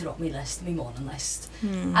don't interrupt me morning list.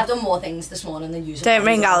 I've done more things this morning than usual. Don't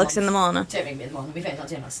ring Alex in the morning. Don't ring me in the morning. My phone's on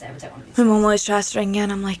do not disturb, I don't want to be disturbed. My mum always tries to ring you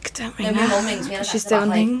and I'm like, don't ring her. No, my mum rings me and she's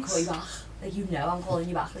doing things. Call you back. Like, you know I'm calling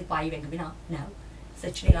you back. Like, why are you ringing me now? No. It's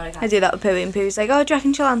literally not okay. I do that with Pooey and Pooey's like, oh, do you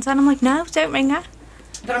reckon she'll answer? And I'm like, no, don't ring her.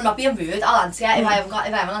 But I'm not being rude, I'll answer if I haven't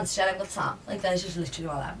answered yet, I haven't got time. Like, there's just literally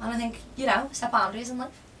one of them. And I think, you know, set boundaries in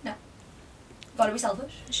life. No. You've got to be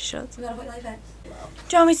selfish. You should. You've got to put your life first.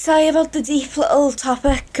 Do you want me to tell you about the deep little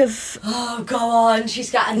topic of... Oh, go on,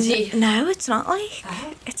 she's getting deep. No, it's not like...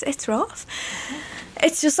 It's rough.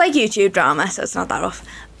 It's just like YouTube drama, so it's not that rough.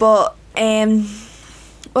 But,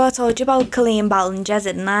 well, I told you about Colleen Ballinger,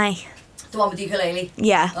 didn't I? The one with the ukulele?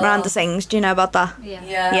 Yeah, Miranda sings. Do you know about that?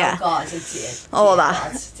 Yeah. Oh, God, it's all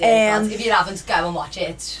that. God. If you haven't, go and watch it.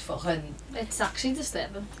 It's fucking... It's actually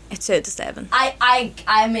disturbing. It's so disturbing.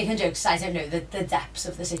 I'm making jokes. I don't know the depths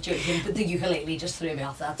of the situation, but the ukulele just threw me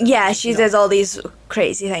off that. Yeah, she did all these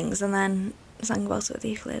crazy things and then sang about it with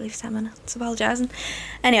the ukulele for 10 minutes, apologising.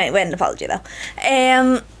 Anyway, we're an apology though.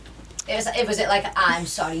 It was like, I'm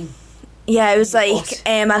sorry. Yeah, it was like,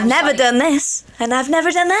 I've never done this, and I've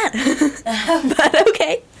never done that. But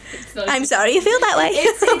okay. I'm sorry you feel that way.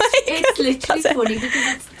 It's literally funny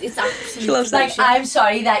because it's absolutely... Like, I'm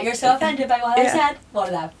sorry that you're so offended by what I said.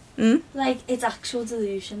 One of them. Like, it's actual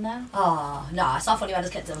delusion now. Oh, no, it's not funny when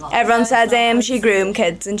there's kids involved. Everyone said she groomed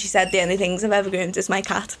kids, and she said the only things I've ever groomed is my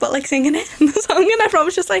cat, but like singing it in the song, and everyone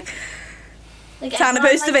was just like trying to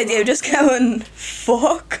post the video, just going,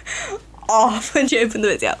 fuck off when she opened the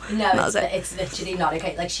video. No, it's literally not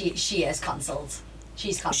okay. Like, she is cancelled.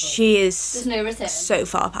 She's cancelled. She is. There's no return. So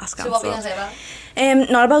far past cancelled. So what were you going to say about?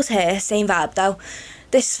 Not about her, same vibe though.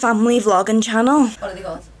 This family vlogging channel. What are they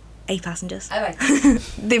called? 8 passengers. Oh, right.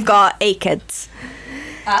 They've got 8 kids.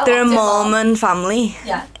 Oh, they're a mum and family.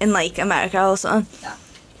 Yeah. In like America or something. Yeah.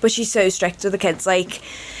 But she's so strict with the kids. Like,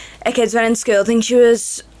 her kids were in school. I think she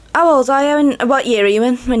was. How old are you? What year are you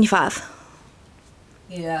in when you're 5?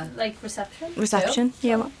 Yeah. Like reception? Reception?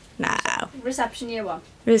 Yeah. What? No. Reception year 1.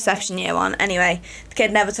 Reception year 1. Anyway, the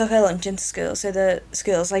kid never took her lunch into school, so the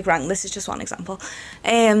schools like rang. This is just one example.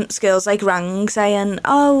 Schools like rang saying,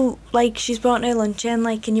 oh, like she's brought no lunch in.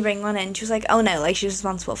 Like, can you bring one in? She was like, oh no, like she's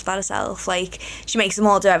responsible for that herself. Like, she makes them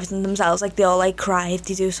all do everything themselves. Like, they all like cry if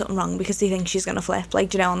they do something wrong because they think she's gonna flip. Like,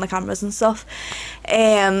 do you know, on the cameras and stuff.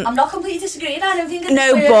 I'm not completely disagreeing. I don't think it's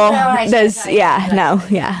no, but there's yeah. No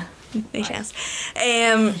chance.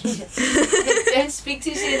 Don't speak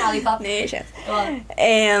too soon, Ali Pop. No chance. Go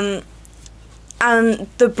on. And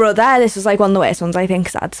the brother, this was like one of the worst ones I think,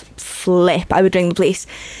 'cause I'd flip. I would ring the police.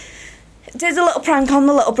 Did a little prank on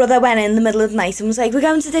the little brother, went in the middle of the night and was like, we're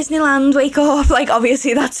going to Disneyland, wake up. Like,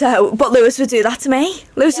 obviously that's how, but Lewis would do that to me.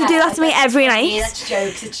 Lewis would do that to me every night. Yeah, that's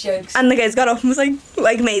jokes, it's jokes. And the kids got up and was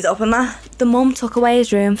like made up and that. The mum took away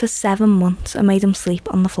his room for 7 months and made him sleep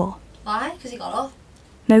on the floor. Why? Because he got up?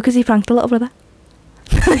 No, because he pranked the little brother.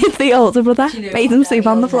 The older brother made him sleep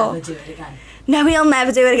on the floor. Never do it again. No, he'll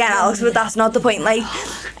never do it again, Alex, but that's not the point. Like,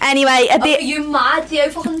 anyway, are you mad? Theo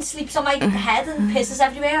fucking sleeps on my head and pisses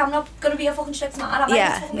everywhere. I'm not going to be a fucking strict man.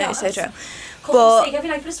 No, so true. But every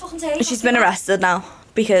night for his fucking day. She's been arrested now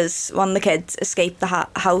because one of the kids escaped the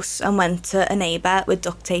house and went to a neighbour with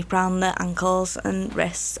duct tape around their ankles and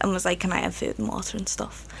wrists and was like, can I have food and water and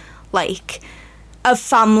stuff? Like, a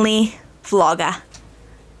family vlogger.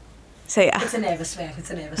 So yeah. It's a nervous work.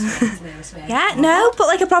 Yeah, no, but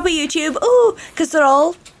like a proper YouTube. Oh, because they're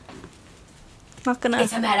all not gonna.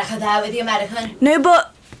 It's America though, with the American. No,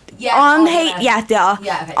 but yeah, on they are.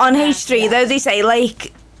 Yeah, okay. On H3 though, they say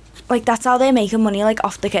like that's how they're making money, like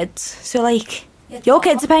off the kids. So like, your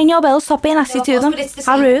kids are paying your bills. Stop being nasty to them.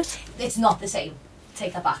 How rude. It's not the same.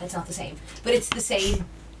 Take that back. It's not the same. But it's the same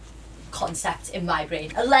concept in my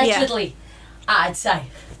brain. Allegedly, I'd say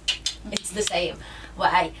it's the same.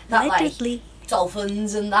 Way that allegedly. Like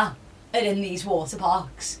dolphins and that are in these water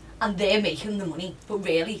parks and they're making the money, but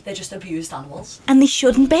really they're just abused animals. And they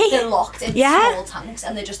shouldn't be. They're locked in small tanks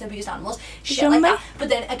and they're just abused animals. Shit like that. But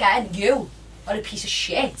then again, you are a piece of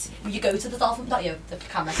shit. You go to the dolphin, not you, the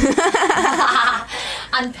camera,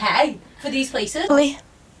 and pay for these places.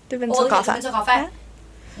 They've been took off. Yeah.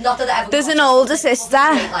 Not that ever. There's an older sister.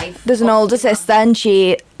 There's an older sister, and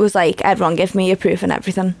she was like, "Everyone, give me your proof and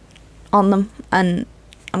everything on them, and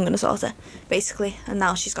I'm gonna sort it," basically. And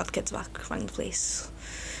now she's got the kids back, rang the police.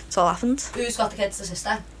 It's all happened. Who's got the kids? The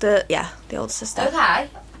sister? The older sister. Okay.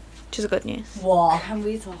 Which is a good news. What? Can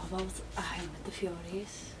we talk about Home with the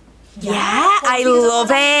Furies? Yeah, I love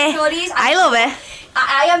it. I love it.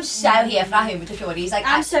 I am so here for Home with the Furies. Like,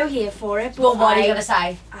 I'm so here for it. But what are you gonna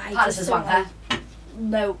say? Paris is a wanker.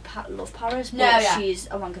 No, love Paris, but she's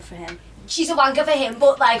a wanker for him. She's a wanker for him,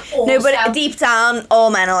 but like also... No, but deep down, all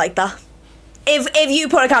men are like that. If you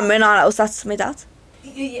put a camera in our house, that's my dad.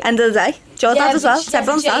 End of the day. It's your dad as well. It's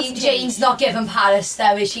everyone's dad. Jane's not giving Paris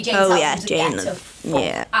though, is she? Jane's Jane.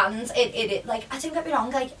 And it like, I don't get me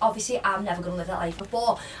wrong, like obviously I'm never gonna live that life,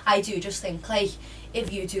 but I do just think like,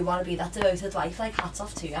 if you do want to be that devoted wife, like hats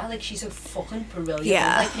off to her. Like she's so fucking brilliant.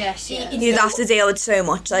 Yeah. Like, you'd have to deal with so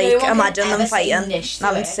much. Like imagine them fighting,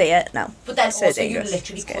 having to see it. No. But then so also dangerous. You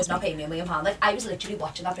literally could not pay me £1 million. Like I was literally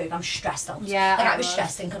watching that program stressed out. Yeah. Like I was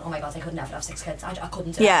stressed thinking, oh my god, I could never have 6 kids. I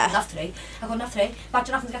couldn't do it. I couldn't have 3.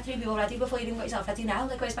 Imagine having to get 3 people ready before you even got yourself ready now.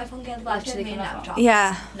 Like where's my fucking girl?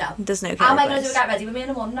 Yeah. No. There's no. How am I going to do a get ready with me in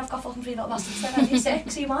the morning? I've got fucking 3 little bastards. Then I do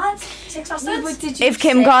 6. Are you mad? 6 bastards. If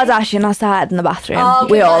Kim Kardashian has to hide in the bathroom,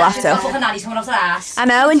 we all have to. Fucking nanny's coming off her ass. I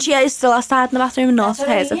know, and she still has to hide in the bathroom and not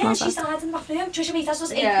hers. Yeah, she still hides in the bathroom. Trisha Meathers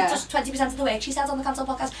does 20% of the work. She said on the Cancel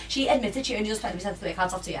podcast, she admitted she only does 20% of the work.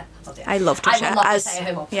 Hands off to you. I love Trisha. I would love to say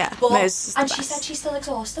her home. Yeah, and she said she's still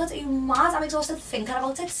exhausted. Are you mad? I'm exhausted thinking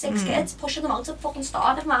about it. 6 kids, pushing them out to fucking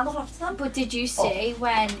start. Never mind looking after them. But did you see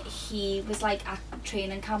when he was like at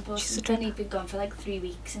training camp or something, he'd been gone for like 3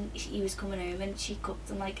 weeks and he was coming home and she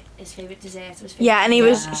cooked him like his favourite dessert. Yeah, and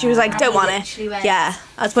she was like, don't want it. Yeah,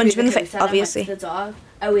 I'd punch him in the face, obviously. The dog.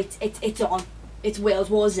 Oh, it's on. It's World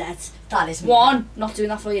War Z. That is one. Not doing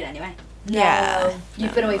that for you anyway. No. Yeah.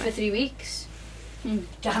 You've been away for 3 weeks. Do you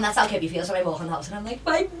reckon that's how Kibby feels when I walk in the house and I'm like,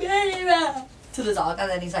 my baby, to the dog, and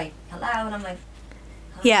then he's like, hello, and I'm like,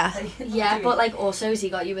 yeah. Yeah, but like also has he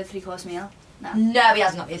got you a 3-course meal? No, he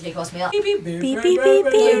hasn't got me a 3-course meal. Beep beep beep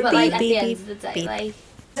beep. But like at the end of the day, like,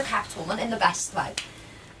 a kept woman in the best way.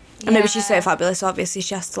 I know, but she's so fabulous. Obviously,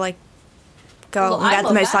 she has to like go out and get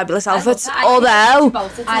the most fabulous outfits. Although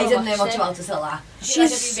I didn't know much about it till that.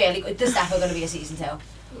 She's really good. There's definitely going to be a season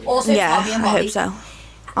 2. Also, yeah, Tommy and I Molly. hope so.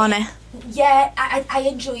 On it. Yeah, I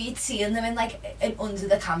enjoyed seeing them in like an under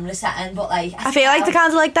the camera setting, but like I feel like they're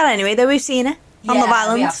kind of like that anyway. Though we've seen it. on Love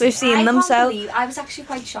Island. We've seen them, so... I was actually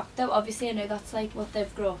quite shocked though. Obviously I know that's like what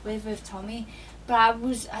they've grown up with Tommy. But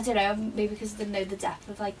I don't know, maybe because I didn't know the depth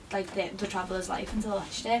of like the traveller's life until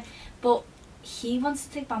last year. But he wants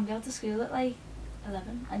to take Bambi out to school at like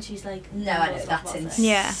 11 and she's like... No, I know, that's insane.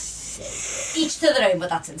 Yeah. Each to their own, but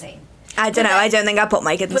that's insane. I don't know, I don't think I'd put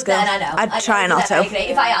my kid in school. Then I know. I'd try not to.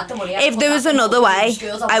 If I had the money, if there was another way,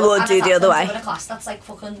 I would do the other way. In a class that's like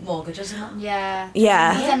fucking mortgages and that. Yeah.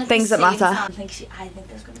 Yeah, things that matter. I think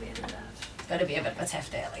there's going to be a bit of... It's going to be a bit of a tiff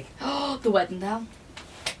there, like. The wedding down.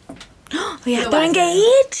 Oh yeah, they're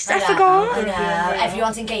engaged. I forgot. I know.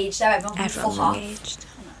 Everyone's engaged though. Everyone's engaged.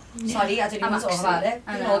 Sorry, I didn't even talk about it.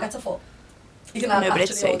 You can all get a fuck. You can all but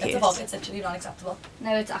it's so get a fuck. It's actually not acceptable.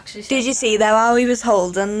 No, it's actually... Did you see though how he was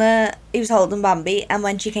holding Bambi, and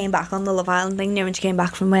when she came back on the Love Island thing, when she came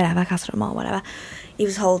back from wherever, Catherine or whatever, he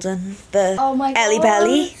was holding the Ellie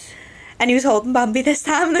Belly. And he was holding Bambi this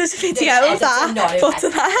time, and there was a video of that. But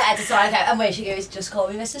and where she goes, just call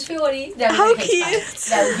me Mrs. Fiore. No, how cute.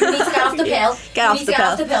 No, you need to get off the pill. Get off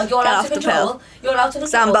the pill. You're out of control. You're out of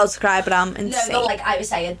control. I'm about to cry, but I'm insane. No, like I was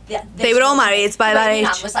saying, they were all married by that age.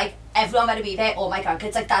 Nan was like, everyone better be there, all my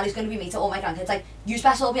grandkids. Like, Daddy's going to be me to all my grandkids. Like, you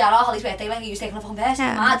best all be at our Holly's birthday, like, you taking a fucking piss.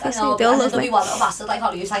 Yeah, mad. They'll love me. One little bastard like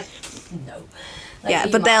Holly who's like, no. Like, yeah,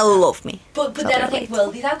 but they'll love me. But then I think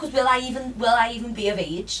will they though? Because will I even be of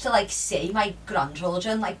age to like see my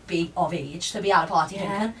grandchildren like be of age to be at a party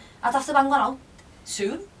drinking? I'd have to bang one out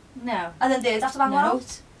soon. No. And then they'd have to bang one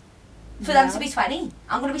out. For them to be 20,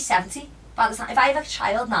 I'm going to be 70. By the time, if I have a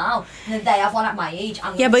child now, and then they have one at my age,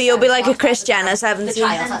 I'm yeah, but you'll be like a Kris Jenner 70.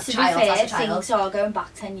 And to be fair, things are going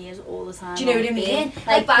back 10 years all the time. Do you know what I mean?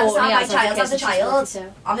 Like by the time my child has a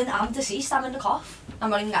child, I'm deceased, I'm in the cough.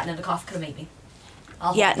 I'm not even getting in the cough, could make me.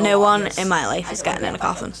 Yeah, no one in my life is getting in a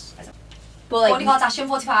coffin. But like, Kardashian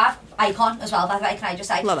 45, icon as well, by the way, can I just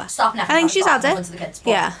say, love her. Stop necking. I think she's had it. The kids,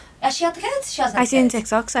 yeah. Has she had the kids? She hasn't. I seen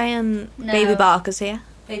TikTok saying Baby Barker's here.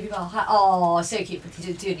 Baby Barker, oh, so cute, but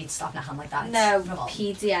you do need to stop necking like that. No,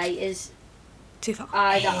 PDA is... Too far.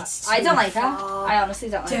 I don't like her. I honestly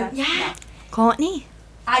don't like her. Yeah. Courtney.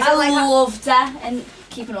 I loved her and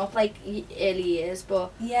keeping up like early years,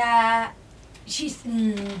 but... Yeah. She's...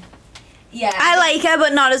 Yeah. I like her,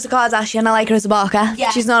 but not as a Kardashian. I like her as a Barker.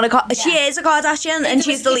 Yeah. She's not a... She is a Kardashian, and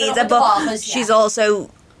she's the leader, but she's also...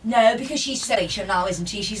 No, because she's station now, isn't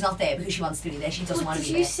she? She's not there because she wants to be there. She doesn't want to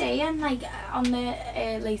be there. Did you say, and like on the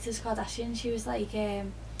latest Kardashian, she was like,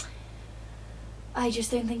 I just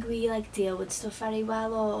don't think we like deal with stuff very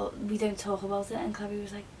well, or we don't talk about it. And Chloe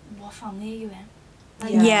was like, what family are you in?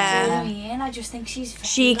 Like, yeah. You know what I mean? I just think she's very,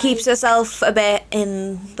 she keeps herself a bit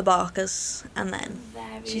in the Barkers, and then...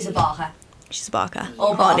 She's a Barker. She's a Barker.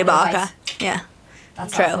 Or Courtney Barker. Right. Yeah.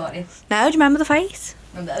 That's true. Now, do you remember the fight?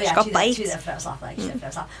 Remember, she got bite. She was there first laugh, like, she did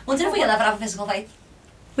first laugh. Wonder if we'll ever have a physical fight.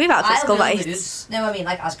 We've had physical fights. No, I mean,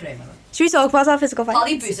 like, as grown women. Should we talk about our physical fights?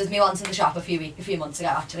 Holly boosted me once in the shop a few months ago,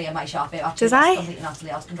 actually, in my shop. It actually Did I? Completely and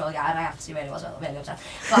utterly out of control, yeah, and I actually really was really upset.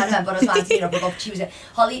 But I remember I was trying to meet up with her, she was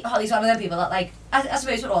Holly's one of them people that, like, I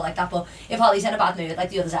suppose we're all like that, but if Holly's in a bad mood, like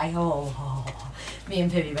the other day, me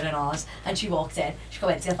and Pippi were in ours, and she walked in, she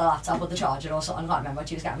got into the laptop with the charger or something, I can't remember what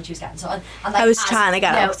she was getting something. And, like, I was trying to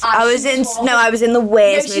get out. I was in the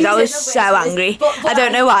worst mood. I was so angry. I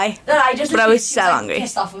don't know why, but I was so angry.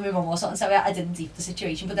 Pissed off with my mum or something, so I didn't deep the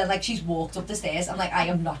situation, but then like she's walked up the stairs, I'm like, I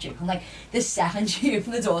am not joking, like the second she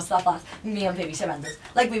opened the doors to that flat, me and Pippi surrendered.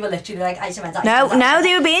 Like we were literally like, I surrendered. No,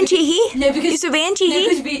 they were being cheeky. No, because you were being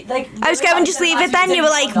cheeky. We, like, I was going, just leave it then, you were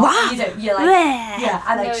like, what? You're like, yeah,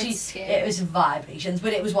 and like it was vibrations,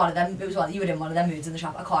 but it was one of them, you were in one of them moods in the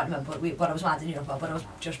shop, I can't remember what I was winding you up about, but I was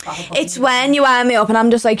just it's when you wind me up and I'm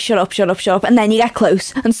just like, shut up, and then you get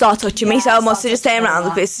close and start touching me, so I must have just turned around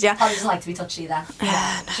and fisted you. I doesn't like to be touched either.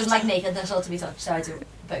 She doesn't like nakedness or to be touched, so I do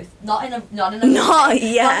both. Not in a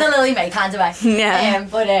Lily May kind of way. Yeah.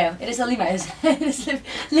 But it is Lily May. It is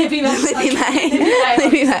Libby May.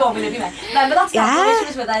 Libby May. Remember that stuff she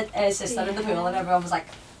was with her sister in the pool and everyone was like,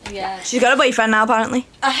 yeah. She's got a boyfriend now apparently.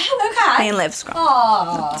 Oh, okay. He lives.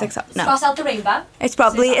 Oh. No. Cross out the rainbow. It's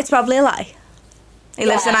probably a lie. He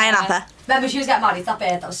lives in Iron Apple. Remember she was getting married that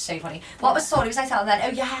bird, that was so funny. What was the story was I telling then? Oh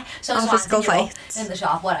yeah, so I was physical fights in the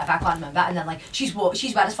shop, whatever, I can't remember. And then like she's went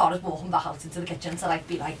as far as walking back out into the kitchen to like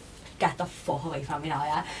be like, get the fuck away from me now,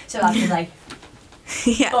 yeah. So that's been like,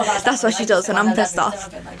 yeah, that's what she does, and I'm pissed off.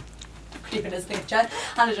 I've been like creeping into the kitchen,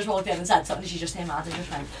 and I just walked in and said something, and she just came out and just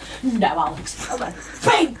went, no, Alex. I went,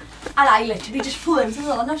 bang, and I literally just flew into the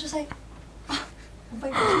wall, and I was just like, I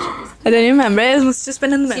don't even remember it. Must have just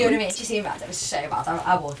been in the middle. See what I mean? She seemed bad. It was so bad.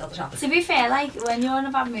 I walked out the shop. To be fair, like when you're in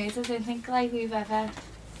a bad mood, I don't think like we've ever.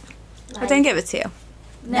 I don't give it to you.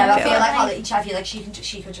 No, I feel like she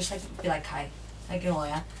could just like be like, hi, like, you know,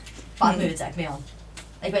 yeah, bad moods egg me on.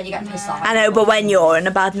 Like when you get pissed off. I know, but when you're in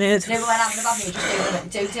a bad mood. No, but when I'm in a bad mood,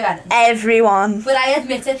 just don't do anything. Everyone. But I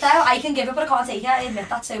admit it though, I can give it but I can't take it. I admit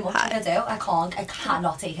that so much. I do. I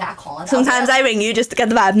cannot take it. I can't. Sometimes I ring you just to get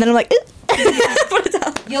the vibe and then I'm like, put it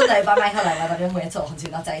down. You'll know by my hello whether we're talking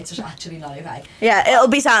to that day. It's just actually not okay. Yeah, it'll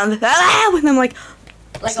be sound. And I'm like,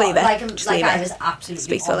 like I was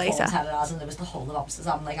absolutely on later. And there was the whole of opposites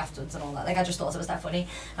on like afterwards and all that. Like I just thought it was that funny.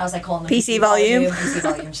 And I was like calling them PC volume. PC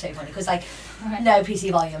volume's so funny because like no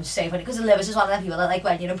PC volume's so funny because Lewis is one of them people that like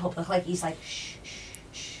when you're in public like he's like shh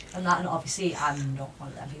and that, and obviously I'm not one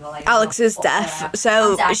of them people. Like Alex is deaf,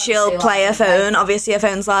 so she'll play her phone. Obviously her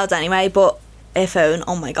phone's loud anyway, but her phone,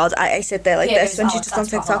 oh my god, I sit there like this when she's just on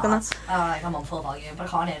TikTok and that. Like I'm on full volume, but I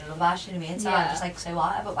can't hear it on bash, you know what I mean? So I'm just like, so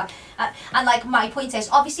what? But and like my point is,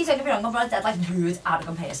 obviously don't get me wrong, I'm not a dead like rude,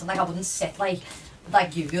 arrogant person. Like I wouldn't sit like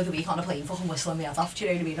you the other week on a plane fucking whistling me head off, do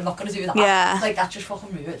you know what I mean? I'm not gonna do that. Yeah. Like that's just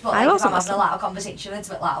fucking rude. But like if I'm having a loud conversation, it's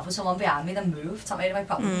a bit loud with someone behind me, then move. It's not really my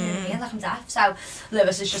problem, you know what I mean? Like I'm deaf. So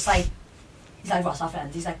Lewis is just like, he's like, what's our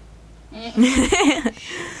friend? He's like,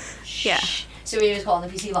 yeah. So he was calling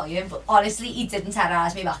the PC volume, but honestly he didn't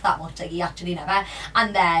terrorise me back that much, like he actually never.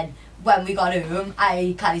 And then when we got home,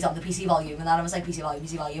 I carried on the PC volume and then I was like, PC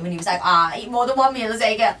volume, and he was like, eat more than one meal a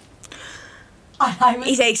day again.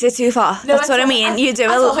 He takes it too far. No, that's what I mean. You do it.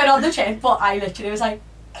 I took it on the chin, but I literally was like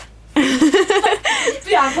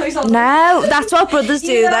no, that's what brothers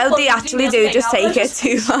do though. They actually do just take it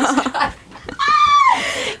too far.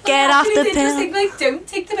 Get off the pill. Just think, like, don't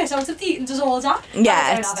take the piss out of the eating disorder.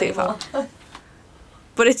 Yeah, it's too far.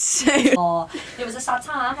 But it's so... It was a sad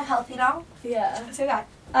time. I'm healthy now. Yeah. It's okay.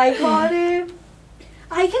 I can't...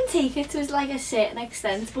 I can take it to like a certain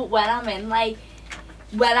extent, but when I'm in like...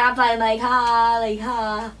 When I'm playing like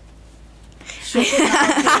that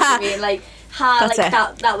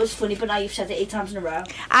was funny, but now you've said it 8 times in a row.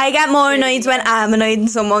 I get more annoyed when I'm annoyed and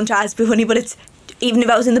someone tries to be funny, but it's... Even if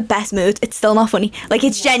I was in the best mood, it's still not funny. Like,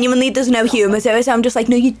 it's genuinely, there's no humour to it, so I'm just like,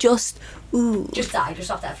 no, you just... Ooh. Just die,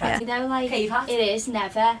 just off that friend. You know, like, it is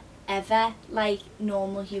never, ever, like,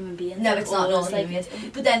 normal human beings. No, it's not normal human beings.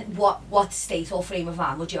 But then, what state or frame of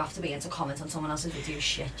mind would you have to be in to comment on someone else's video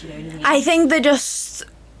shit, you know what I mean? I think they're just,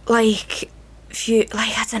 like...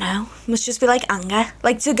 I don't know, must just be like anger,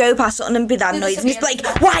 like to go past something and be that annoyed and just be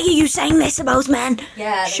like, why are you saying this about men?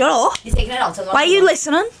 Yeah, like, shut up. You're taking it out on why are you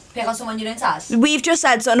listening? Pick on someone you don't ask. We've just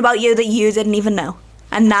said something about you that you didn't even know,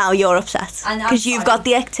 and now you're upset because you've got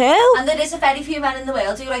the ick too. And there is a very few men in the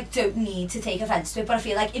world who like don't need to take offence to it, but I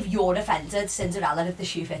feel like if you're offended, Cinderella, if the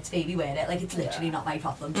shoe fits, baby, wear it. Like it's literally not my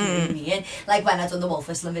problem. Do you know what I mean? Like when I done the wolf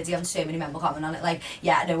whistling video, and so many men were commenting on it, like,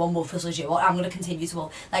 yeah, no one wolf whistles you, or I'm gonna continue to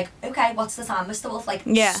wolf. Like, okay, what's the time, Mr. Wolf? Like,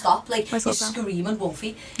 stop. Like, you're screaming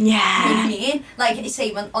wolfy. Yeah. You know what I mean? Like,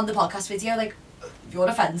 same on the podcast video, like, you're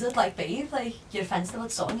offended, like, babe, like, you're offended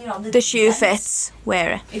about something, you're on the shoe fits,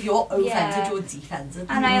 wear it. If you're offended, you're defended.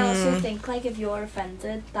 And I also think, like, if you're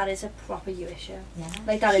offended, that is a proper you issue. Yeah.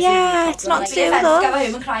 Like, that is it's not like, to do with us. Go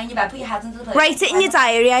home and cry in your bed, put your head into the pillow. Write it in your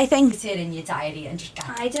diary, I think. Put it in your diary and just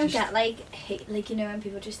I don't get, like, hate, like, you know, when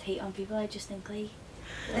people just hate on people, I just think, like...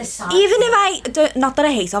 Even if I, not that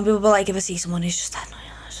I hate on people, but, like, if I see someone who's just annoying,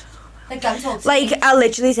 like, I'll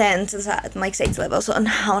literally turn to the side and, like, say to Liv or something,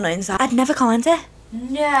 how annoying is that? I'd never comment it.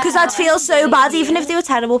 No. Because I'd feel so bad, even if they were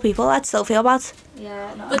terrible people, I'd still feel bad.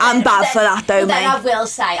 Yeah, no. I'm bad for that though, mate. I will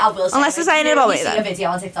say. Unless they're saying it about me, then. You see a video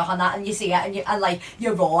on TikTok on that, and you see it, and like,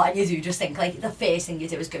 you're raw, and you do just think, like, the first thing you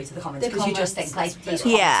do is go to the comments, because you just think, like, these comments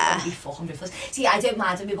are going to be fucking ruthless. See, I don't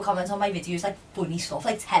mind when people comment on my videos, like, funny stuff,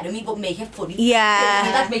 like, telling me, but make it funny.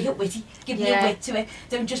 Yeah. Like, make it witty. Give me a wit to it.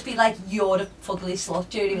 Don't just be like, you're a fugly slut,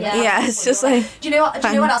 do you know what I mean? Yeah, it's just like... Do you know what else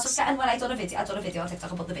I was getting when I done a video on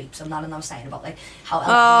TikTok about the vapes and that, and I was saying about, like, how...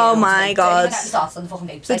 Oh my god. On the fucking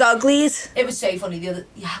vapes. The dog lead. It was so funny the other...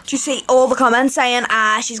 Yeah. Do you see all the comments saying,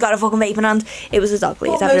 she's got a fucking vaping hand? It was a dog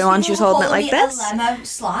lead, everyone. She was holding it like this. A lemo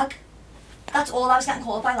slag. That's all I was getting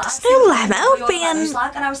called by lads. There's no lemo being...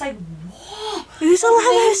 Slag, and I was like, what? Who's a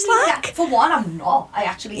lemo slag? For one, I'm not. I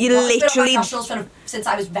actually... You literally... Since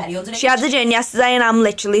I was very underage. She had the gin yesterday and I'm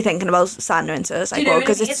literally thinking about sending her into a psycho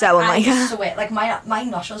because it's so unlike her. Like, my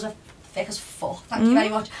nostrils are thick as fuck, thank you very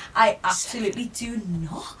much. I absolutely do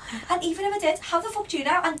not. And even if I did, how the fuck do you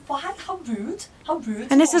know? And why? How rude.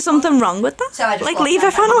 And is there something wrong with that? So I just like, leave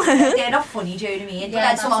everyone alone. They're not funny, do you know what I mean? But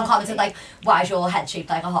then someone commented, like, why is your head shaped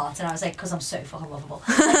like a heart? And I was like, because I'm so fucking lovable.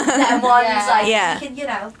 Like, then one's like, you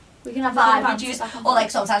know, we can have vibe reduce. Or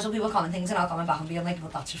like, sometimes when people comment things and I'll comment back and be like,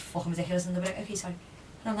 well, that's just fucking ridiculous. And they'll be like, okay, sorry.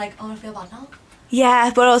 And I'm like, oh, I feel bad now.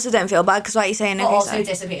 Yeah, but also don't feel bad because what you're saying, but also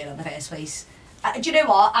disappeared in the first place. Do you know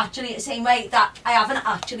what? Actually, same way that I haven't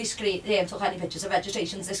actually took any pictures of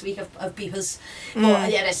registrations this week of beepers.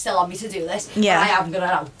 But yeah, it's still on me to do this. Yeah. But I am going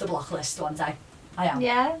to out the block list one day. I am.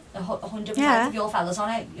 Yeah. 100% Yeah. of your fellas on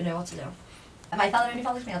it, you know what to do. And my fella only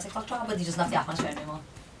follows me on TikTok, but he doesn't have the app on his phone anymore.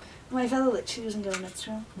 My fella literally doesn't go on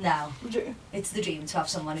Instagram. No. True. It's the dream to have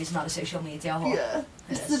someone who's not a social media whore. Yeah. It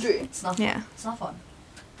It's is. the dream. It's not. Yeah. It's not fun.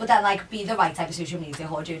 But then, like, be the right type of social media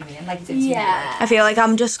whore, do you know what I mean? Like, it's Yeah. I feel like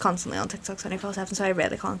I'm just constantly on TikTok 24/7, so I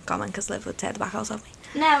really can't comment because Liv would tear the back out of me.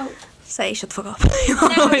 No. Say, shut the fuck up.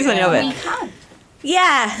 You're always on your We bit. can.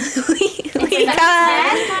 Yeah, we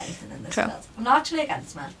can. True. I'm not actually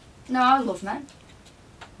against men. No, I love men.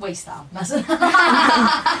 Waste down. I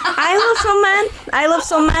love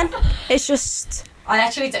some men. It's just I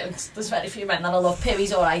actually don't. There's very few men that I love.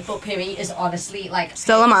 Piri's alright, but Piri is honestly like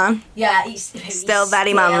still a man. Yeah, he's Still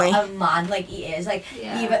very manly. A man, like he is. Like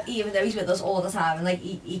Yeah. even though he's with us all the time and like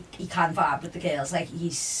he can vibe with the girls, like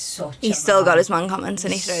he's such He's a still man. got his man comments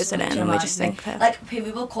and he throws it Such in a and we man. just think that. Like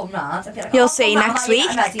Piri will come round and be like, You'll "Oh, see come round, next I'm ready," week,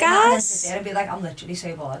 and then guys. sit there and be like, I'm literally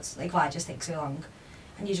so bored. Like, why just take so long?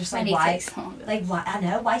 And you're just like, When he why? takes longer. Like, why? I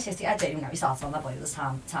know, why 60? I don't even get me started on that boy, there's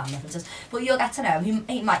time differences. But you'll get to know him.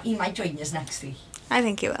 He might join us next week. I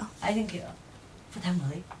think you will. I think you will. But then will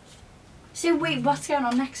he? So wait, what's going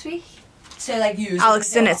on next week? So like Alex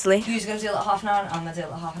is in Italy. You're going to do like half an hour and I'm going to do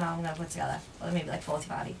like half an hour and we're going to put it together. Or maybe like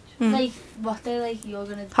 45 each. Mm. Like what day? Like you're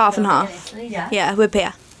gonna Half and go in half. Italy? Yeah. Yeah, we're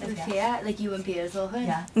Pia. With Pia, like you and Pia talking.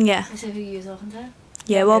 Yeah. Yeah. So who you talking to?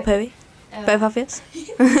 Yeah, well, Piri. Both obvious.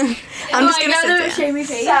 I'm just gonna sit there. show me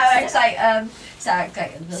face. So excited. So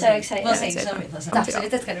excited. So excited. We'll see. Yeah, So excited.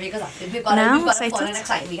 absolutely, it's going to be good. Actually, we've got No, a excited. fun and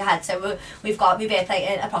exciting week ahead. So we've got my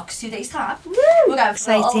birthday in approximately 2 days' time. We're going for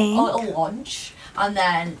Exciting. a little lunch and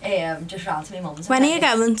then just round to my mum's. When are you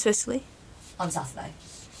going to Italy? On Saturday.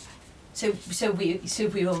 So we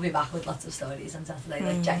will be back with lots of stories on Saturday,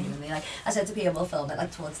 like genuinely. Like I said to people, we'll film it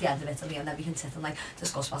like towards the end of Italy, and then we can sit and like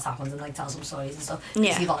discuss what's happened and like tell some stories and stuff.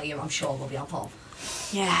 Yeah. The volume, I'm sure, will be on full.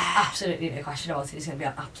 Yeah. Absolutely no question about it. It's going to be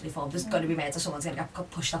on absolutely full. There's going to be murder. Someone's going to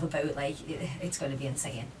get pushed off a boat. Like it's going to be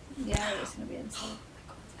insane. Yeah, it's gonna be insane. Oh my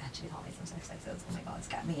god! I actually can't wait. I'm so excited. Oh my god! It's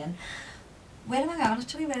getting me in. Where am I going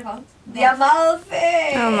actually? Where about? The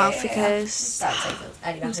Amalfi! Amalfi Coast. So excited.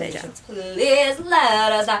 Any I'm so recommendations? Please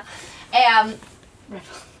let us know.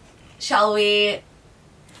 Shall we?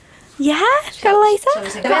 Yeah, go later. Shall we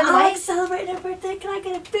say When goodbye? Alex celebrating her birthday, can I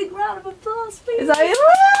get a big round of applause, please? Is that it?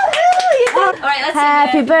 Alright, let's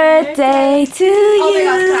Happy sing it. birthday to Oh my you.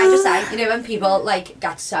 god, can I just say, you know when people like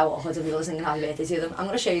get so awkward and people singing happy birthday to them, I'm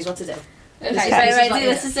going to show you what to do. Okay, This is right, what ready? you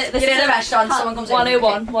This do. is it. You're in a restaurant, someone comes in.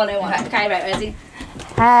 101, 101. Okay. Okay, right, ready?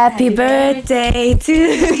 Happy birthday to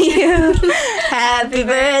you. Happy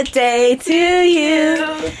birthday to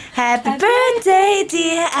you. Happy birthday,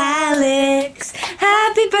 dear Alex.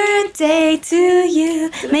 Happy birthday to you.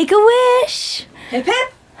 Make a wish. Hip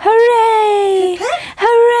hip. Hooray!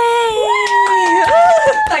 Hooray!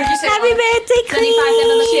 Thank you so Happy much. birthday, 25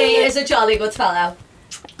 on the She Queen! is a jolly good fellow.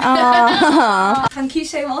 Aww. Thank you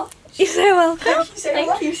so much. You're so welcome.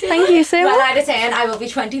 Thank you so much. Thank you so When much. I return, I will be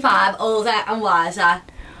 25, older and wiser,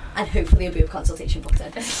 and hopefully a boob consultation booked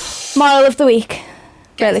in. Moral of the week.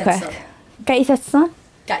 Get Really your tits quick. done. Get your tits done.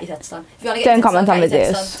 Get your tits done. If you want to get Don't your tits comment done, on get your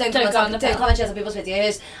tits videos. done. Don't go on the Don't pill. comment on people's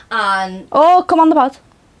videos. And Oh, come on the pod.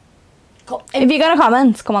 if If you're gonna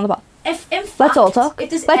comment, come on the pod. in fact, Let's all talk. if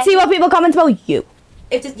there's Let's see what people comment about you.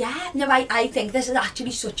 I think this is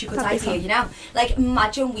actually such a good That'd be idea, fun. you know? Like,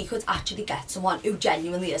 imagine we could actually get someone who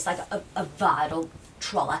genuinely is like a viral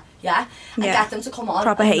troller, yeah? And Yeah. get them to come on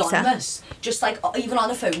Proper hater. anonymous, just like even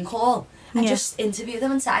on a phone call, and Yeah. just interview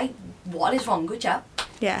them and say, what is wrong with you?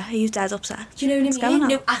 Yeah, he's dead upset. Do you know What's what I going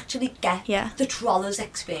mean? on? No, actually get Yeah. the troller's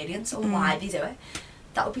experience and why they do it.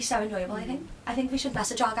 That would be so enjoyable, I think. I think we should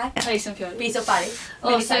message our guy. Place and Fury. Beat up Barry.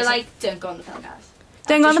 Really Also, exciting. like, don't go on the pill, guys.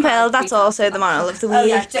 Don't go on the Just pill, try that's and also the moral of the week. Oh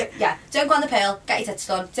yeah, don't go on the pill, get your tits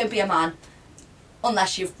done, don't be a man,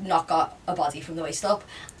 unless you've not got a body from the waist up,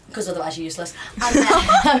 because otherwise you're useless. And then,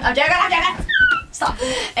 I'm joking, stop.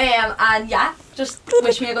 And yeah, just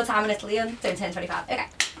wish me a good time in Italy and don't turn 25. Okay,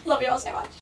 love you all so much.